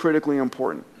really critically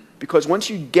important, because once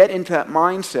you get into that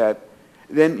mindset,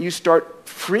 then you start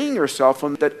freeing yourself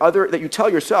from that you tell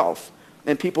yourself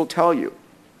and people tell you.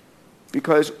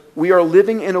 Because we are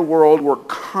living in a world where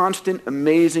constant,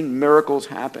 amazing miracles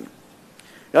happen.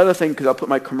 The other thing, because I'll put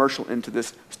my commercial into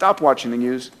this, stop watching the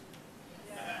news.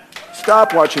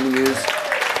 Stop watching the news.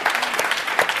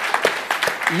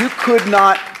 You could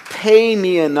not pay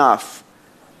me enough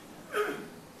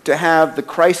to have the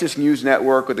Crisis News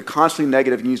Network or the Constantly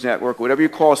Negative News Network, whatever you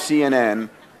call CNN,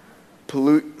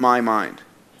 pollute my mind.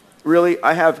 Really,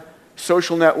 I have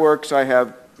social networks, I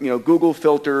have Google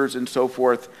filters and so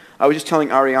forth. I was just telling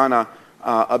Ariana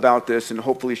about this, and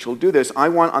hopefully she'll do this. I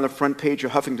want on the front page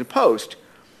of Huffington Post,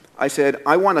 I said,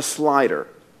 I want a slider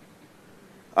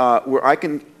where I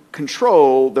can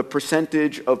control the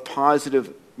percentage of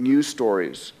positive news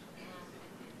stories.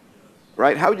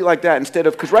 Right? How would you like that? Instead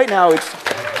of, because right now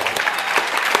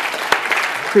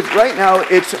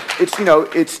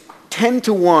it's 10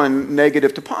 to 1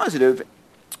 negative to positive.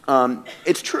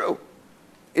 It's true.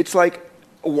 It's like,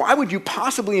 why would you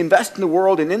possibly invest in the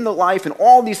world and in the life and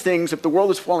all these things if the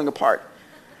world is falling apart?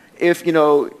 If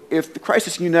the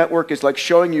crisis news network is like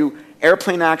showing you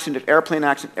airplane accident, airplane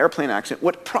accident, airplane accident,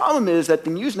 what problem is that the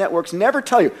news networks never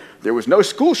tell you, there was no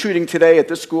school shooting today at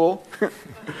this school,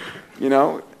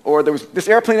 or this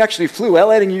airplane actually flew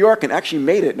LA to New York and actually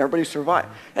made it and everybody survived.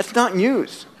 That's not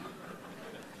news.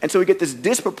 And so we get this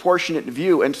disproportionate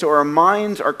view, and so our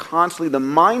minds are constantly, the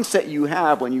mindset you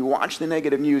have when you watch the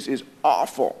negative news is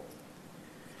awful.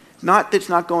 Not that it's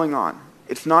not going on.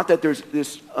 It's not that there's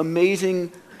this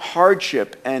amazing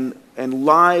hardship and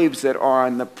lives that are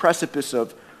on the precipice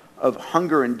of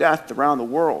hunger and death around the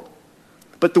world.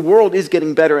 But the world is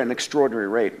getting better at an extraordinary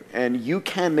rate, and you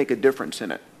can make a difference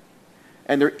in it.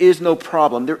 And there is no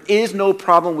problem. There is no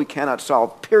problem we cannot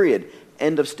solve, period.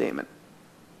 End of statement.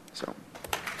 So.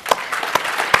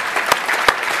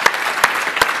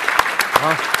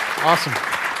 Awesome.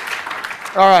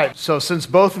 All right, so since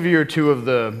both of you are two of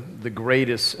the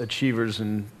greatest achievers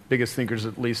and biggest thinkers,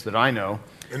 at least that I know.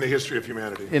 In the history of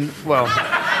humanity.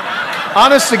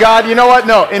 Honest to God, you know what?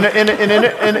 No, in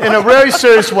a very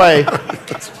serious way.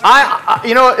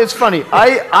 It's funny.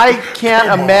 I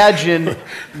can't imagine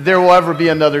there will ever be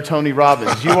another Tony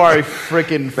Robbins. You are a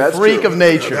freaking freak of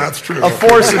nature. That's true. A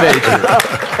force of nature.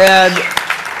 And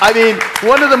I mean,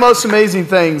 one of the most amazing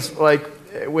things, like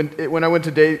when I went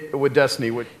to date with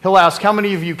Destiny, he'll ask, how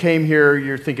many of you came here,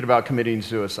 you're thinking about committing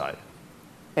suicide?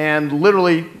 And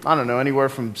literally, I don't know, anywhere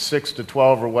from 6 to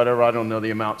 12 or whatever, I don't know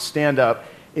the amount, stand up,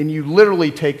 and you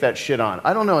literally take that shit on.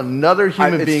 I don't know another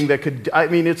human being that could,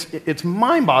 it's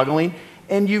mind-boggling,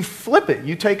 and you flip it.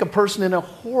 You take a person in a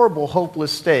horrible,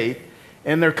 hopeless state,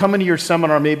 and they're coming to your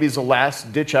seminar maybe as a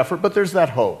last-ditch effort, but there's that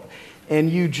hope. And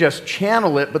you just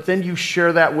channel it, but then you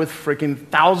share that with freaking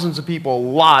thousands of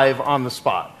people live on the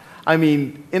spot. I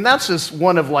mean, and that's just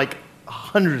one of like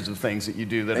hundreds of things that you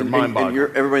do that are mind-boggling.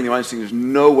 And everybody in the audience thinking,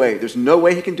 there's no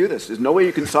way he can do this. There's no way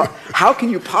you can solve. How can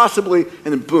you possibly?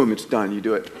 And then boom, it's done. You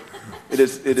do it. It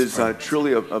is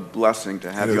truly a blessing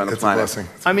to have you on the planet. It's a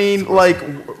blessing. I mean, like,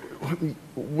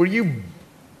 were you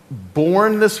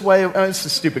born this way? It's a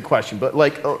stupid question, but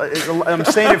like, I'm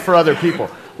saying it for other people.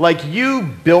 Like, you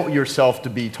built yourself to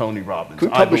be Tony Robbins. Could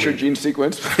we publish your gene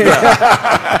sequence?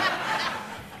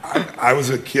 I was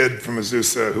a kid from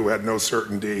Azusa who had no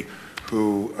certainty,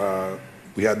 who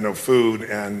we had no food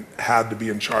and had to be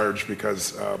in charge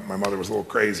because my mother was a little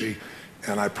crazy,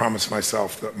 and I promised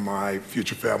myself that my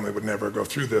future family would never go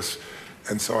through this.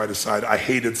 And so I decided I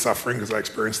hated suffering because I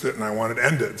experienced it and I wanted to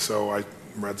end it. So I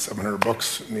read 700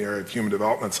 books in the area of human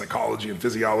development, psychology, and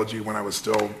physiology when I was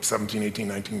still 17, 18,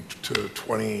 19 to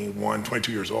 21,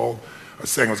 22 years old. I was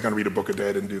saying I was going to read a book a day.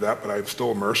 I didn't do that, but I was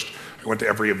still immersed. I went to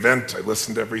every event. I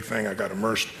listened to everything. I got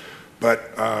immersed. But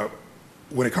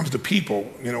when it comes to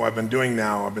people, I've been doing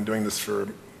this for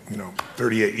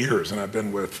 38 years, and I've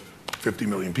been with 50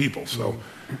 million people, so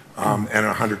and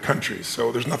 100 countries.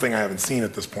 So there's nothing I haven't seen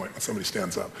at this point when somebody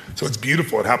stands up. So it's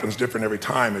beautiful. It happens different every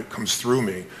time. It comes through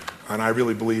me, and I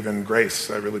really believe in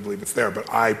grace. I really believe it's there. But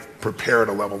I prepare at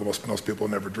a level that most people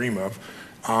never dream of.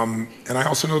 And I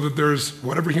also know that there's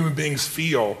whatever human beings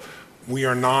feel, we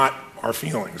are not our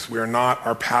feelings. We are not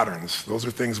our patterns. Those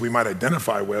are things we might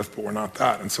identify with, but we're not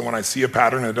that. And so when I see a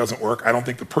pattern and it doesn't work, I don't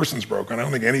think the person's broken. I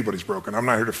don't think anybody's broken. I'm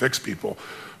not here to fix people.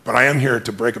 But I am here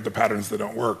to break up the patterns that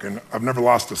don't work. And I've never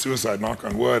lost a suicide, knock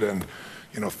on wood, and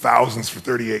thousands for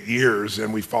 38 years.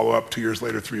 And we follow up 2 years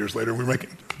later, 3 years later.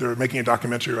 They're making a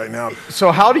documentary right now.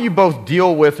 So how do you both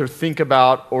deal with or think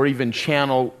about or even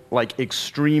channel like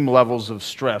extreme levels of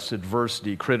stress,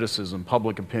 adversity, criticism,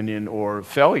 public opinion, or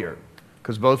failure?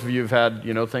 Because both of you have had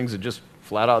things that just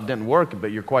flat out didn't work,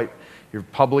 but you're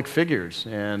public figures.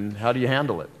 And how do you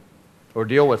handle it, or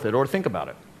deal with it, or think about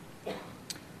it?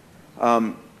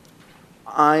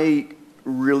 I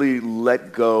really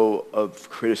let go of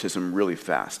criticism really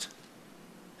fast.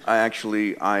 I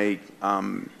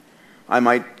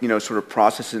might, sort of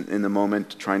process it in the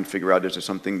moment, try and figure out is there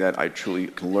something that I truly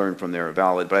can learn from there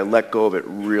valid, but I let go of it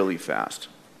really fast.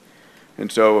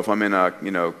 And so if I'm in a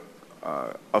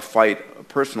fight, a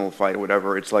personal fight or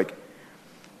whatever, it's like,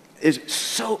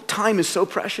 time is so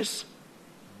precious.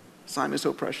 Time is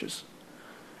so precious.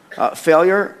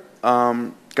 Failure,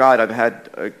 God, I've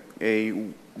had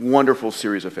a wonderful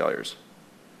series of failures.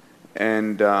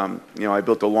 And, I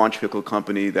built a launch vehicle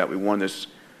company that we won this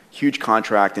huge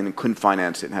contract and couldn't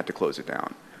finance it and had to close it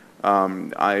down.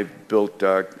 I've built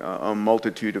a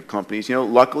multitude of companies.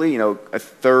 Luckily, a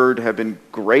third have been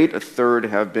great, a third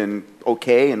have been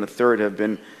okay, and a third have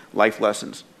been life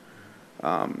lessons.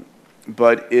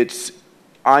 But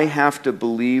I have to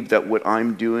believe that what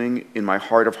I'm doing in my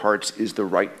heart of hearts is the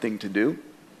right thing to do.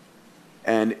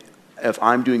 And if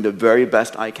I'm doing the very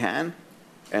best I can,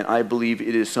 and I believe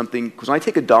it is something, because when I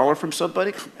take $1 from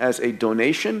somebody as a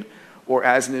donation or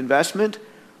as an investment,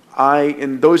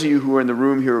 and those of you who are in the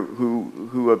room here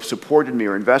who have supported me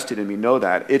or invested in me know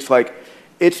that. It's like,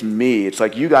 it's me. It's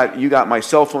like you got my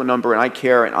cell phone number and I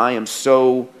care and I am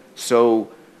so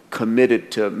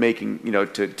committed to making,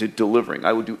 to delivering.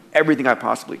 I will do everything I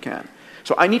possibly can.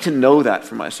 So I need to know that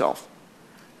for myself.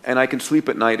 And I can sleep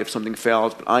at night if something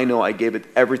fails, but I know I gave it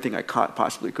everything I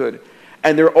possibly could.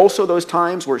 And there are also those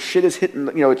times where shit is hitting,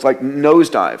 it's like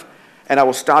nosedive. And I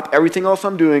will stop everything else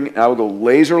I'm doing and I will go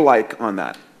laser-like on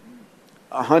that.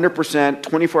 100%,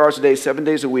 24 hours a day, 7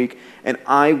 days a week, and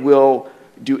I will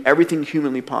do everything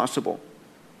humanly possible.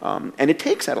 And it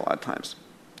takes that a lot of times.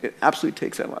 It absolutely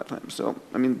takes that a lot of times. So,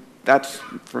 that's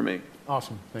for me.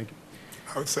 Awesome. Thank you.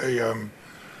 I would say,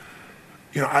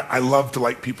 I love to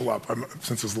light people up.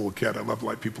 Since I was a little kid, I love to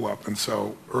light people up. And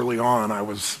so early on, I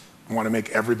want to make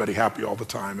everybody happy all the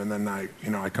time. And then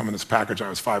I come in this package, I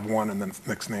was 5'1", and then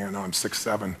next thing I know, I'm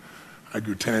 6'7". I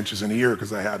grew 10 inches in a year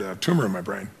because I had a tumor in my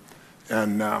brain.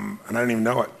 And I didn't even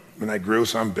know it. And I grew,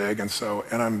 so I'm big, and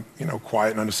I'm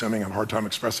quiet and unassuming. I have a hard time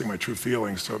expressing my true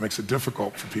feelings, so it makes it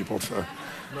difficult for people to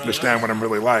understand what I'm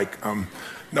really like.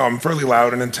 No, I'm fairly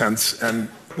loud and intense. And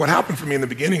what happened for me in the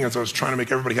beginning is I was trying to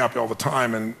make everybody happy all the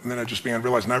time, and then I just began to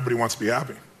realize not everybody wants to be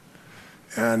happy.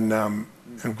 And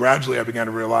gradually I began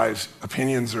to realize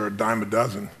opinions are a dime a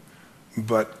dozen,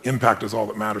 but impact is all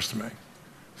that matters to me.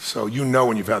 So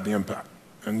when you've had the impact,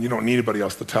 and you don't need anybody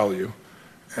else to tell you.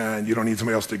 And you don't need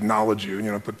somebody else to acknowledge you,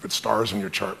 put stars on your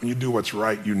chart. When you do what's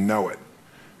right, you know it.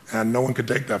 And no one can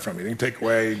take that from you. They can take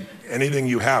away anything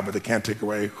you have, but they can't take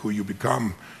away who you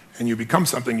become. And you become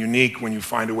something unique when you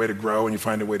find a way to grow and you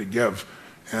find a way to give.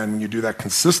 And when you do that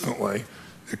consistently,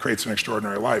 it creates an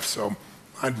extraordinary life. So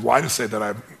I'd lie to say that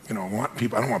I don't want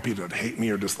people to hate me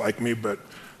or dislike me, but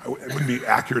it wouldn't be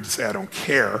accurate to say I don't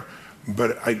care,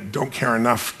 but I don't care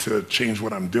enough to change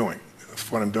what I'm doing.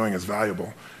 If what I'm doing is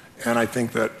valuable. And I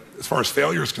think that as far as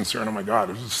failure is concerned, oh my God,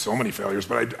 there's so many failures,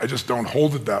 but I just don't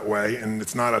hold it that way. And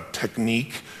it's not a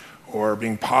technique or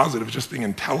being positive, it's just being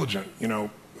intelligent.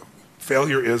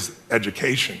 Failure is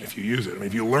education if you use it.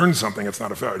 If you learn something, it's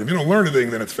not a failure. If you don't learn anything,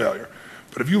 then it's failure.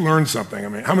 But if you learn something,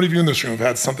 how many of you in this room have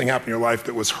had something happen in your life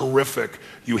that was horrific?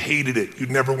 You hated it. You'd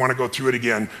never want to go through it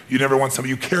again. You never want somebody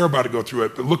you care about to go through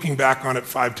it. But looking back on it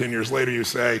 5, 10 years later, you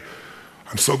say,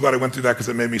 I'm so glad I went through that because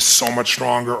it made me so much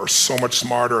stronger or so much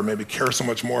smarter or made me care so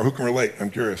much more. Who can relate? I'm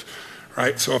curious,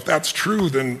 right? So if that's true,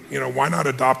 then why not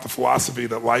adopt the philosophy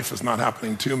that life is not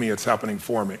happening to me, it's happening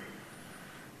for me.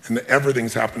 And that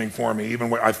everything's happening for me, even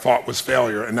what I thought was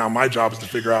failure. And now my job is to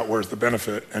figure out where's the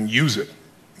benefit and use it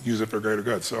for greater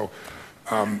good. So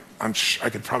I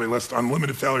could probably list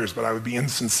unlimited failures, but I would be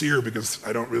insincere because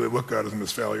I don't really look at them as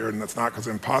failure, and that's not because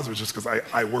I'm positive, it's just because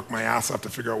I work my ass off to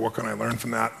figure out what can I learn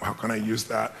from that, how can I use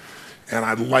that, and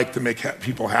I'd like to make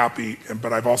people happy,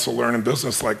 but I've also learned in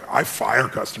business, I fire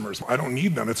customers. I don't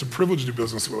need them. It's a privilege to do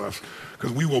business with us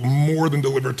because we will more than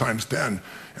deliver times 10.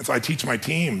 And so I teach my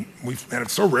team, and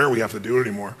it's so rare we have to do it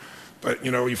anymore, but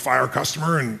you fire a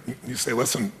customer and you say,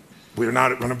 listen, we're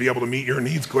not going to be able to meet your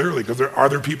needs clearly because are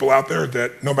there people out there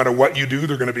that no matter what you do,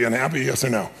 they're going to be unhappy? Yes or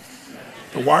no?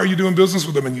 But why are you doing business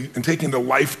with them and taking the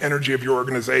life energy of your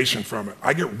organization from it?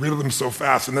 I get rid of them so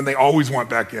fast, and then they always want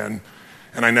back in,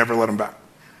 and I never let them back.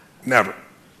 Never.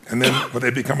 And then when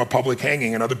they become a public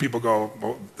hanging and other people go,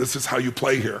 well, this is how you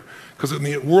play here. Because in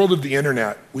the world of the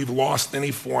internet, we've lost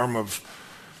any form of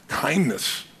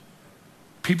kindness.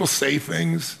 People say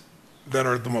things that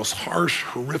are the most harsh,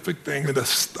 horrific thing, and the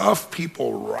stuff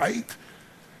people write.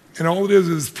 And all it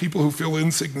is people who feel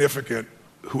insignificant,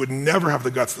 who would never have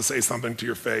the guts to say something to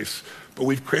your face, but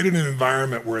we've created an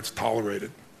environment where it's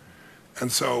tolerated.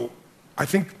 And so I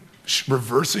think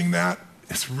reversing that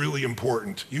is really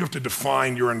important. You have to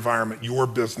define your environment, your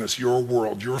business, your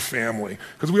world, your family,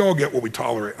 because we all get what we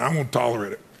tolerate, and I won't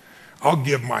tolerate it. I'll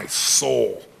give my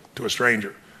soul to a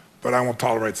stranger, but I won't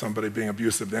tolerate somebody being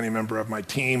abusive to any member of my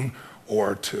team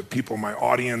or to people in my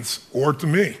audience, or to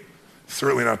me,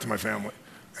 certainly not to my family.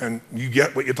 And you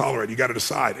get what you tolerate, you got to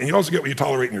decide. And you also get what you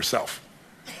tolerate in yourself.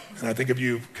 And I think if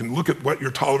you can look at what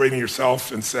you're tolerating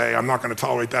yourself and say, I'm not going to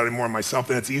tolerate that anymore in myself,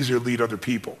 then it's easier to lead other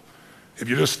people. If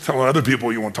you're just telling other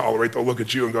people you won't tolerate, they'll look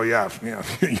at you and go, yeah,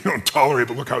 you don't tolerate,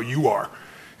 but look how you are.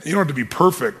 And you don't have to be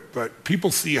perfect, but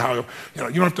people see how, you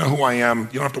don't have to know who I am.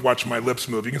 You don't have to watch my lips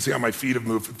move. You can see how my feet have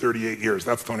moved for 38 years.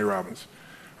 That's Tony Robbins,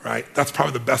 right? That's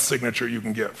probably the best signature you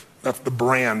can give. That's the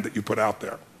brand that you put out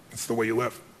there. It's the way you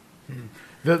live.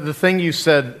 The thing you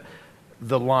said,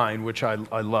 the line, which I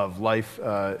love, life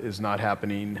is not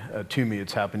happening to me,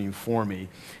 it's happening for me.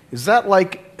 Is that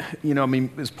like,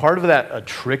 is part of that a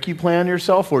trick you play on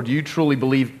yourself, or do you truly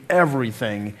believe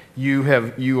everything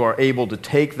you are able to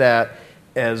take that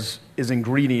as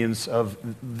ingredients of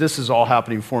this is all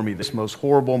happening for me, this most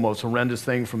horrible, most horrendous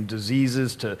thing, from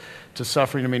diseases to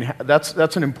suffering?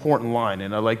 That's an important line,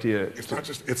 and I like to...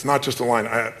 It's not just a line.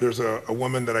 There's a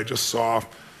woman that I just saw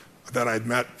that I'd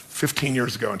met 15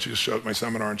 years ago, and she just showed up at my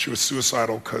seminar, and she was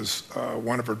suicidal because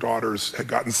one of her daughters had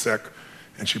gotten sick,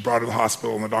 and she brought her to the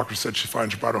hospital, and the doctor said she's fine.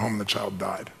 She brought her home, and the child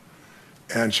died.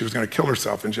 And she was going to kill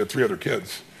herself, and she had 3 other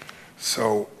kids.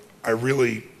 So I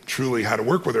really, truly had to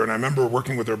work with her, and I remember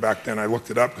working with her back then. I looked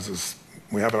it up because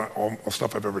we have all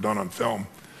stuff I've ever done on film.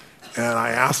 And I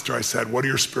asked her, I said, what are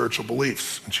your spiritual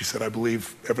beliefs? And she said, I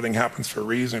believe everything happens for a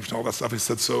reason, and all that stuff. I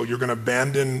said, so you're going to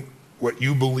abandon what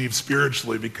you believe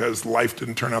spiritually because life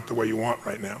didn't turn out the way you want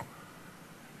right now?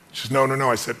 She said, no.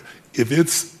 I said, if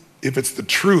it's the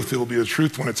truth, it'll be the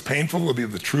truth when it's painful, it'll be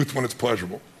the truth when it's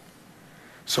pleasurable.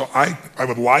 So I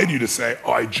would lie to you to say,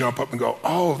 I jump up and go,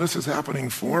 this is happening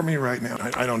for me right now.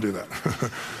 I don't do that.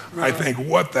 I think,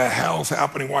 what the hell's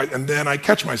happening? Why? And then I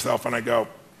catch myself and I go,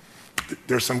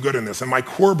 there's some good in this. And my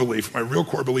real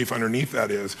core belief underneath that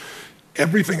is,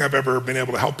 everything I've ever been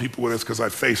able to help people with is because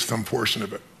I've faced some portion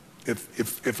of it.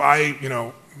 If I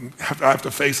have to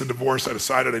face a divorce, I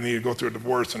decided I needed to go through a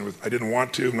divorce, and I didn't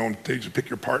want to. No one takes you to pick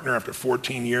your partner after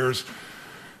 14 years.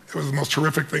 It was the most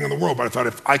terrific thing in the world, but I thought,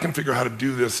 if I can figure out how to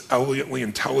do this elegantly,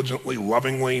 intelligently,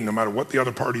 lovingly, no matter what the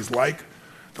other party's like,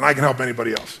 then I can help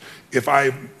anybody else.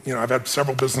 I've had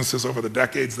several businesses over the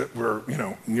decades that were,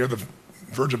 near the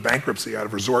verge of bankruptcy. I had a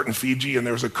resort in Fiji, and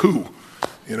there was a coup.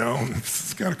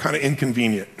 It's kind of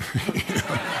inconvenient,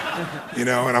 and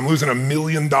I'm losing $1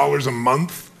 million a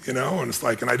month, and it's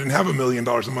like, and I didn't have $1 million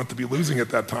a month to be losing at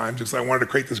that time, just I wanted to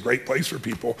create this great place for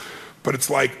people. But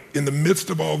it's like, in the midst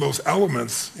of all those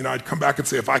elements, I'd come back and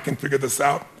say, if I can figure this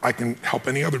out, I can help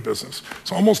any other business.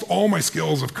 So almost all my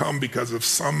skills have come because of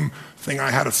something I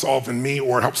had to solve in me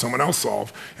or help someone else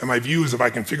solve. And my view is, if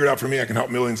I can figure it out for me, I can help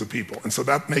millions of people. And so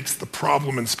that makes the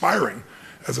problem inspiring,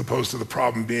 as opposed to the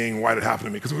problem being, why did it happen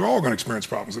to me? Because we're all going to experience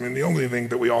problems. The only thing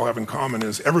that we all have in common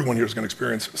is everyone here is going to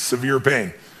experience severe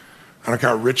pain. I don't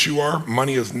care how rich you are,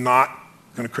 money is not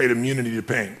going to create immunity to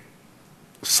pain.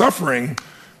 Suffering,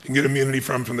 you can get immunity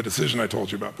from the decision I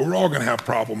told you about. But we're all going to have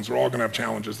problems. We're all going to have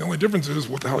challenges. The only difference is,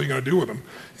 what the hell are you going to do with them?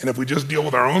 And if we just deal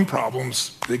with our own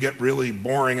problems, they get really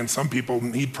boring, and some people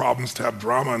need problems to have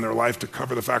drama in their life to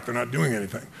cover the fact they're not doing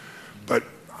anything. But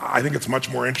I think it's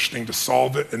much more interesting to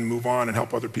solve it and move on and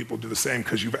help other people do the same,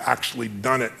 because you've actually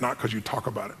done it, not because you talk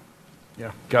about it.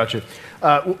 Yeah, gotcha.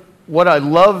 What I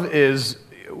love is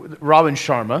Robin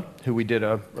Sharma, who we did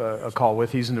a call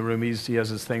with. He's in the room. He has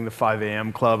this thing, the 5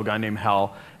 a.m. Club. A guy named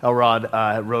Hal Elrod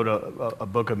wrote a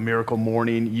book of Miracle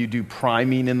Morning. You do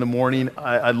priming in the morning.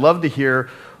 I'd love to hear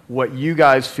what you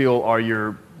guys feel are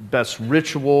your best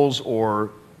rituals,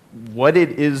 or what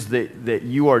it is that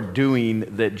you are doing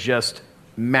that just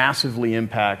massively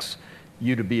impacts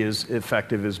you to be as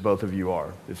effective as both of you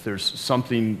are. If there's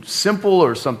something simple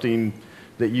or something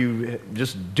that you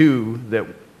just do that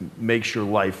makes your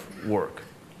life work,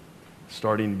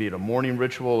 starting to be it a morning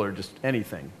ritual or just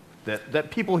anything that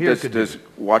people here could do. Does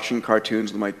watching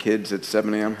cartoons with my kids at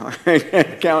 7 a.m.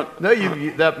 count? No,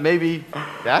 that may be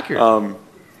accurate.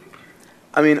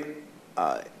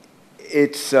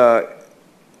 It's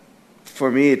for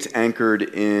me, it's anchored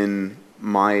in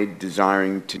my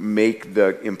desiring to make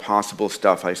the impossible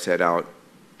stuff I set out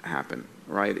happen,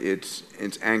 right? It's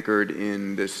anchored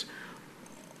in this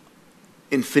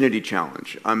infinity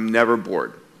challenge. I'm never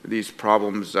bored. These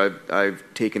problems I've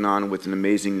taken on with an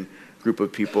amazing group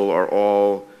of people are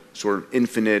all sort of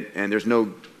infinite, and there's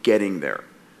no getting there.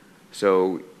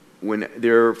 So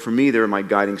for me, they're my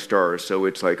guiding stars. So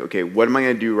it's like, okay, what am I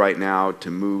going to do right now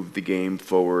to move the game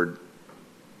forward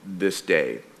this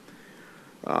day?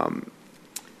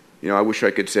 I wish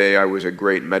I could say I was a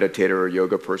great meditator or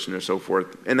yoga person or so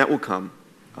forth, and that will come,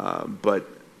 but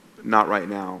not right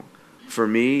now. For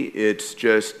me, it's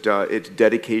just it's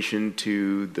dedication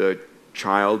to the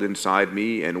child inside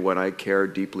me and what I care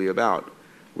deeply about,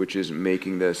 which is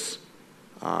making this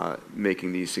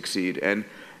making these succeed. And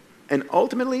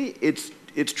ultimately, it's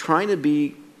trying to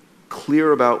be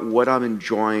clear about what I'm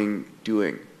enjoying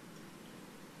doing,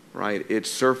 right? It's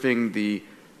surfing the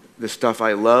stuff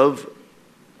I love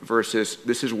versus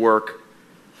this is work.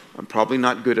 I'm probably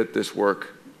not good at this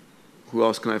work. Who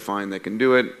else can I find that can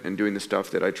do it? And doing the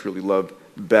stuff that I truly love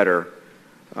better,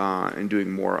 and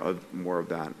doing more of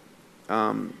that.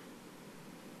 I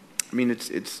mean,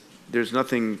 there's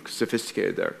nothing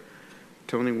sophisticated there.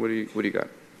 Tony, what do you got?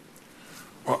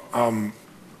 Well,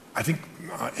 I think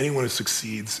anyone who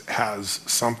succeeds has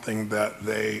something that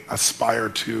they aspire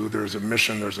to. There's a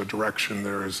mission, there's a direction,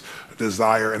 there's a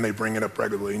desire, and they bring it up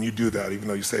regularly. And you do that, even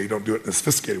though you say you don't do it in a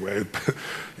sophisticated way.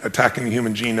 Attacking the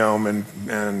human genome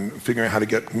and figuring out how to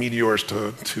get meteors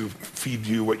to feed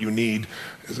you what you need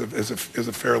is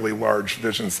a fairly large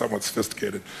vision, somewhat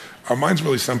sophisticated. Mine's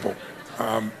really simple.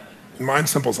 Mine's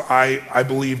simple. I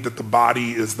believe that the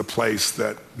body is the place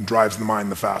that drives the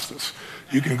mind the fastest.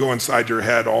 You can go inside your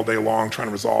head all day long trying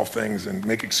to resolve things and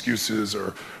make excuses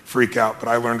or freak out, but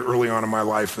I learned early on in my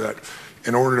life that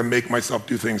in order to make myself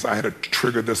do things, I had to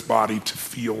trigger this body to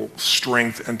feel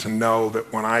strength and to know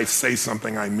that when I say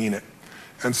something, I mean it.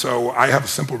 And so I have a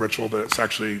simple ritual that's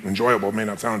actually enjoyable. It may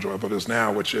not sound enjoyable, but it is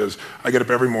now, which is I get up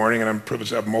every morning, and I'm privileged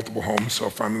to have multiple homes. So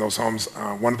if I'm in those homes,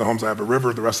 one of the homes I have a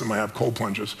river, the rest of them I have cold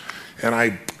plunges. And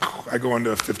I go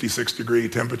into a 56-degree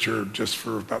temperature just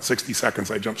for about 60 seconds.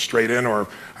 I jump straight in, or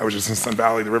I was just in Sun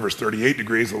Valley. The river's 38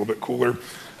 degrees, a little bit cooler.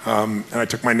 And I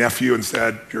took my nephew and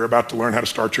said, "You're about to learn how to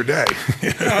start your day."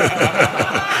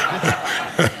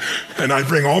 And I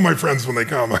bring all my friends when they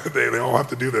come. They all have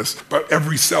to do this. But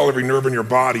every cell, every nerve in your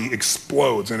body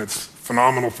explodes, and it's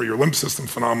phenomenal for your lymph system,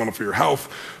 phenomenal for your health.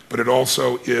 But it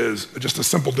also is just a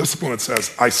simple discipline that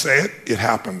says, I say it, it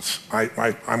happens. I'm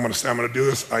going to say I'm going to do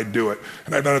this, I do it.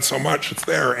 And I've done it so much, it's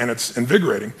there, and it's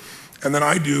invigorating. And then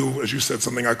I do, as you said,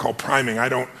 something I call priming. I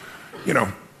don't,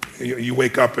 you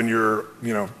wake up and you're,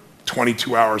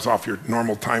 22 hours off your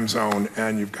normal time zone,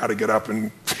 and you've got to get up and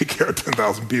take care of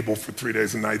 10,000 people for 3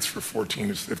 days and nights for 14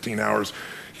 to 15 hours.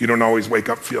 You don't always wake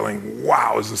up feeling,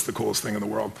 wow, is this the coolest thing in the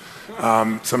world?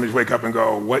 Some wake up and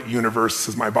go, what universe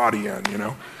is my body in,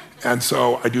 And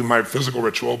so I do my physical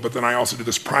ritual, but then I also do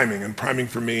this priming. And priming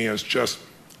for me is just,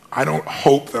 I don't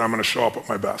hope that I'm going to show up at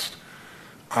my best.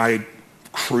 I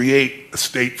create a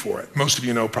state for it. Most of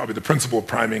you know probably the principle of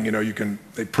priming.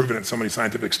 They've proven it in so many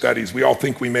scientific studies. We all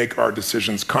think we make our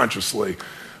decisions consciously,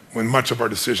 when much of our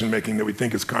decision making that we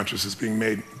think is conscious is being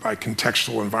made by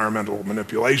contextual environmental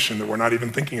manipulation that we're not even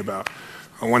thinking about.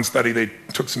 On one study, they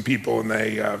took some people and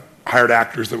they hired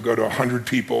actors that would go to 100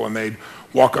 people, and they'd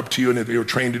walk up to you, and they were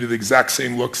trained to do the exact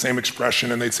same look, same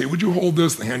expression, and they'd say, "Would you hold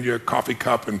this?" They hand you a coffee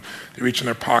cup, and they reach in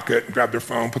their pocket and grab their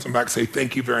phone, put them back, say,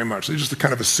 "Thank you very much." They just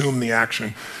kind of assume the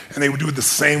action, and they would do it the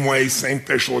same way, same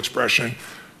facial expression.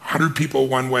 100 people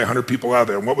one way, 100 people out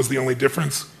there. And what was the only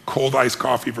difference? Cold iced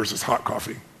coffee versus hot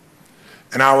coffee.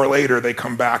 An hour later, they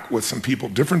come back with some people,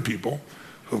 different people,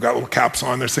 who've got little caps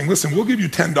on. They're saying, "Listen, we'll give you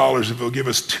 $10 if you'll give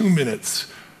us 2 minutes.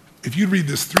 If you'd read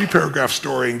this 3-paragraph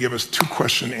story and give us 2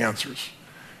 question answers."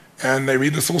 And they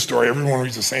read this little story. Everyone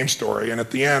reads the same story. And at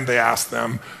the end, they ask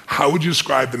them, how would you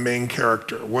describe the main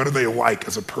character? What are they like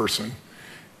as a person?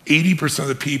 80% of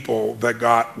the people that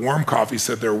got warm coffee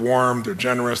said they're warm, they're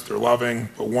generous, they're loving,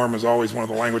 but warm is always one of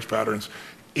the language patterns.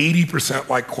 80%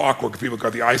 like clockwork, people who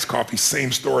got the iced coffee,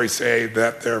 same story, say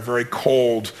that they're very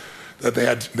cold, that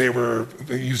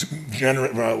they use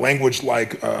language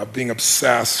like being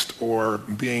obsessed or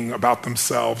being about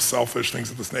themselves, selfish,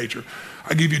 things of this nature.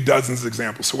 I give you dozens of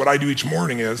examples. So what I do each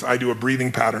morning is I do a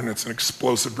breathing pattern. It's an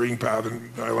explosive breathing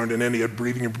pattern that I learned in India,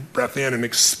 breathing your breath in and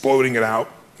exploding it out,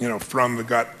 from the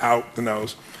gut, out the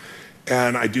nose.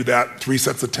 And I do that 3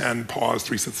 sets of 10, pause,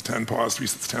 3 sets of 10, pause, 3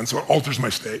 sets of 10. So it alters my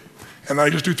state. And then I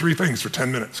just do 3 things for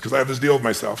 10 minutes because I have this deal with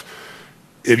myself.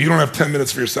 If you don't have 10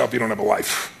 minutes for yourself, you don't have a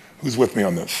life. Who's with me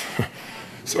on this?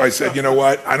 So I said, you know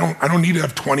what? I don't need to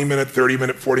have 20-minute,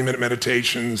 30-minute, 40-minute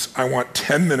meditations. I want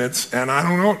 10 minutes, and I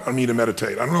don't know if I need to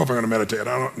meditate. I don't know if I'm going to meditate.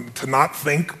 To not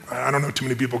think, I don't know too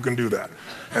many people can do that.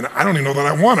 And I don't even know that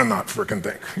I want to not frickin'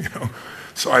 think,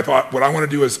 So I thought what I want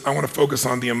to do is I want to focus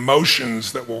on the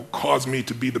emotions that will cause me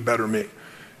to be the better me.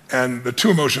 And the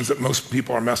 2 emotions that most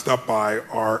people are messed up by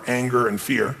are anger and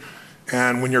fear.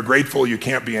 And when you're grateful, you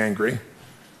can't be angry.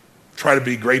 Try to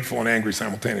be grateful and angry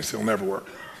simultaneously. It'll never work.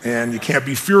 And you can't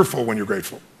be fearful when you're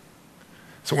grateful.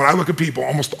 So when I look at people,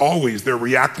 almost always they're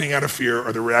reacting out of fear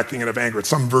or they're reacting out of anger. It's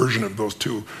some version of those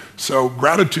two. So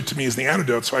gratitude to me is the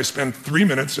antidote. So I spend 3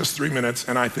 minutes, just 3 minutes,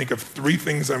 and I think of 3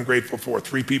 things I'm grateful for,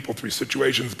 3 people, 3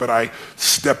 situations, but I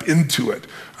step into it.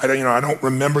 I don't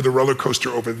remember the roller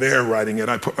coaster over there riding it.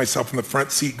 I put myself in the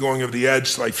front seat going over the edge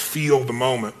so I feel the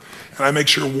moment. And I make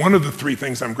sure one of the 3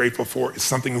 things I'm grateful for is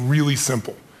something really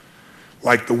simple,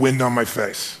 like the wind on my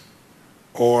face,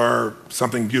 or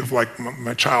something beautiful like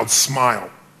my child's smile.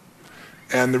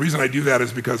 And the reason I do that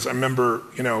is because I remember,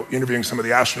 interviewing some of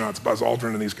the astronauts, Buzz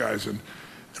Aldrin and these guys, and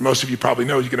most of you probably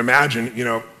know, you can imagine,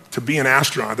 to be an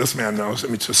astronaut, this man knows,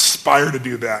 to aspire to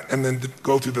do that, and then to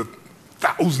go through the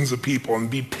thousands of people and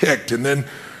be picked, and then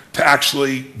to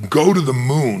actually go to the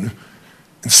moon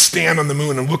and stand on the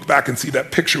moon and look back and see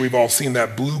that picture we've all seen,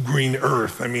 that blue-green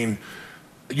Earth.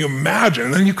 You imagine,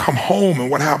 and then you come home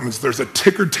and what happens? There's a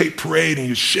ticker tape parade and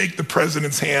you shake the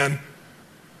president's hand.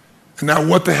 And now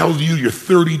what the hell do you do? You're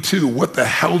 32. What the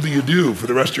hell do you do for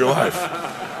the rest of your life?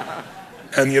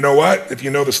 And you know what? If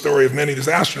you know the story of many of these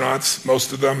astronauts,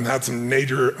 most of them had some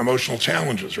major emotional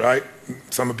challenges, right?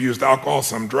 Some abused alcohol,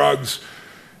 some drugs.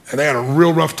 And they had a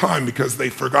real rough time because they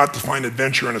forgot to find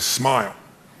adventure in a smile.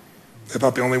 They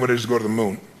thought the only way was to go to the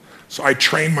moon. So I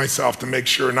trained myself to make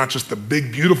sure not just the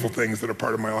big, beautiful things that are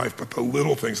part of my life, but the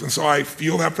little things. And so I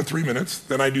feel that for 3 minutes.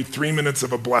 Then I do 3 minutes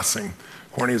of a blessing,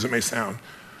 corny as it may sound.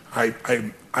 I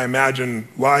imagine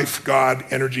life, God,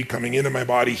 energy coming into my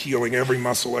body, healing every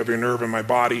muscle, every nerve in my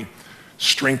body,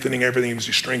 strengthening everything as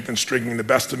you strengthening the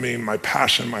best of me, my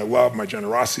passion, my love, my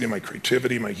generosity, my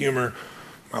creativity, my humor,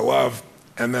 my love.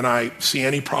 And then I see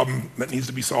any problem that needs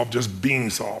to be solved just being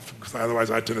solved, because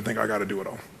otherwise I tend to think I got to do it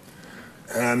all.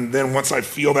 And then once I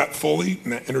feel that fully,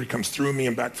 and that energy comes through me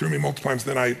and back through me multiple times,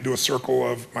 then I do a circle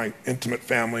of my intimate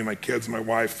family, my kids, my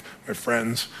wife, my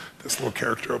friends. This little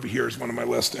character over here is one on my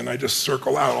list. And I just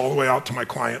circle out all the way out to my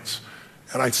clients.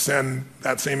 And I send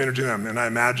that same energy to them. And I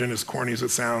imagine, as corny as it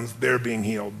sounds, they're being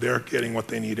healed. They're getting what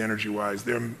they need energy-wise.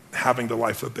 They're having the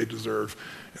life that they deserve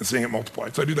and seeing it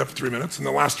multiplied. So I do that for 3 minutes. And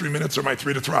the last 3 minutes are my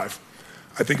 3 to thrive.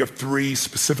 I think of 3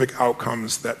 specific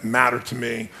outcomes that matter to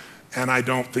me. And I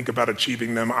don't think about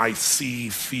achieving them. I see,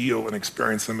 feel, and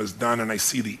experience them as done, and I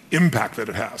see the impact that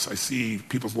it has. I see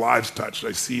people's lives touched.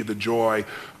 I see the joy.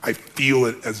 I feel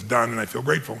it as done, and I feel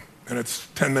grateful. And it's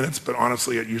 10 minutes, but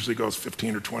honestly, it usually goes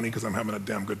 15 or 20 because I'm having a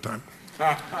damn good time.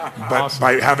 But awesome.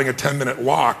 By having a 10-minute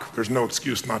walk, there's no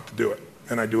excuse not to do it.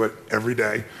 And I do it every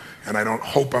day, and I don't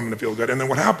hope I'm going to feel good. And then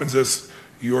what happens is,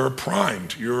 you're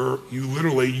primed.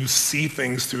 You see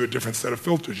things through a different set of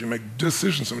filters. You make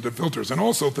decisions through different filters. And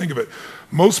also think of it,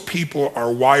 most people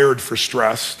are wired for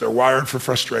stress. They're wired for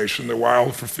frustration. They're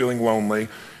wired for feeling lonely.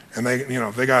 And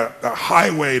they got a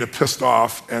highway to pissed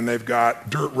off and they've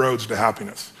got dirt roads to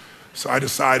happiness. So I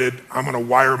decided I'm going to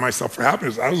wire myself for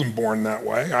happiness. I wasn't born that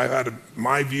way.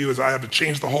 My view is I had to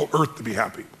change the whole earth to be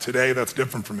happy. Today, that's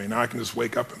different for me. Now I can just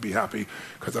wake up and be happy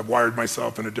because I've wired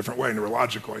myself in a different way,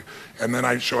 neurologically. And then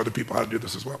I show other people how to do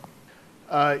this as well.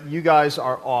 You guys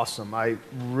are awesome. I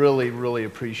really, really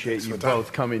appreciate you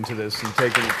both coming to this and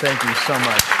taking it. Thank you so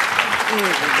much. Thank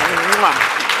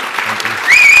you.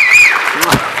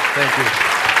 Thank you.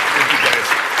 Thank you, guys.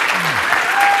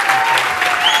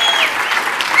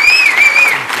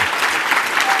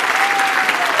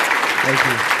 Thank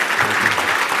you.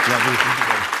 Lovely. Thank you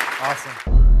guys. Awesome.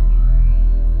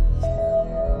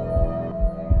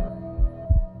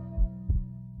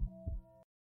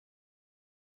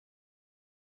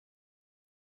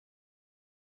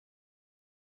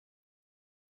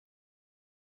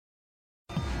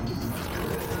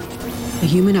 The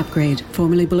Human Upgrade,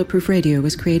 formerly Bulletproof Radio,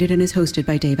 was created and is hosted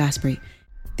by Dave Asprey.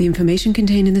 The information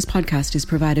contained in this podcast is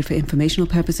provided for informational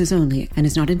purposes only and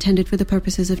is not intended for the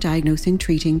purposes of diagnosing,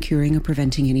 treating, curing, or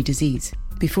preventing any disease.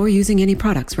 Before using any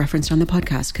products referenced on the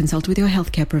podcast, consult with your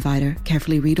healthcare provider,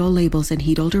 carefully read all labels, and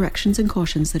heed all directions and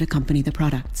cautions that accompany the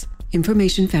products.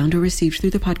 Information found or received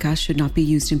through the podcast should not be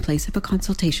used in place of a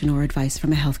consultation or advice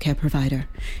from a healthcare provider.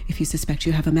 If you suspect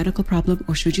you have a medical problem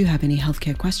or should you have any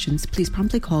healthcare questions, please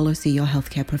promptly call or see your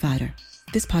healthcare provider.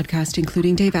 This podcast,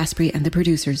 including Dave Asprey and the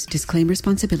producers, disclaim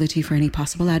responsibility for any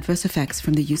possible adverse effects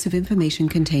from the use of information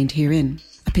contained herein.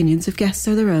 Opinions of guests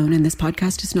are their own, and this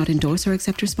podcast does not endorse or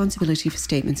accept responsibility for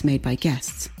statements made by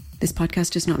guests. This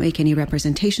podcast does not make any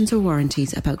representations or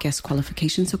warranties about guest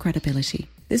qualifications or credibility.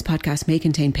 This podcast may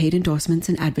contain paid endorsements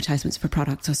and advertisements for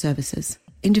products or services.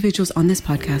 Individuals on this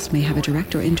podcast may have a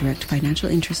direct or indirect financial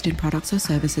interest in products or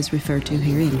services referred to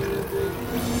herein.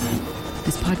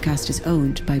 This podcast is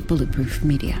owned by Bulletproof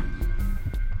Media.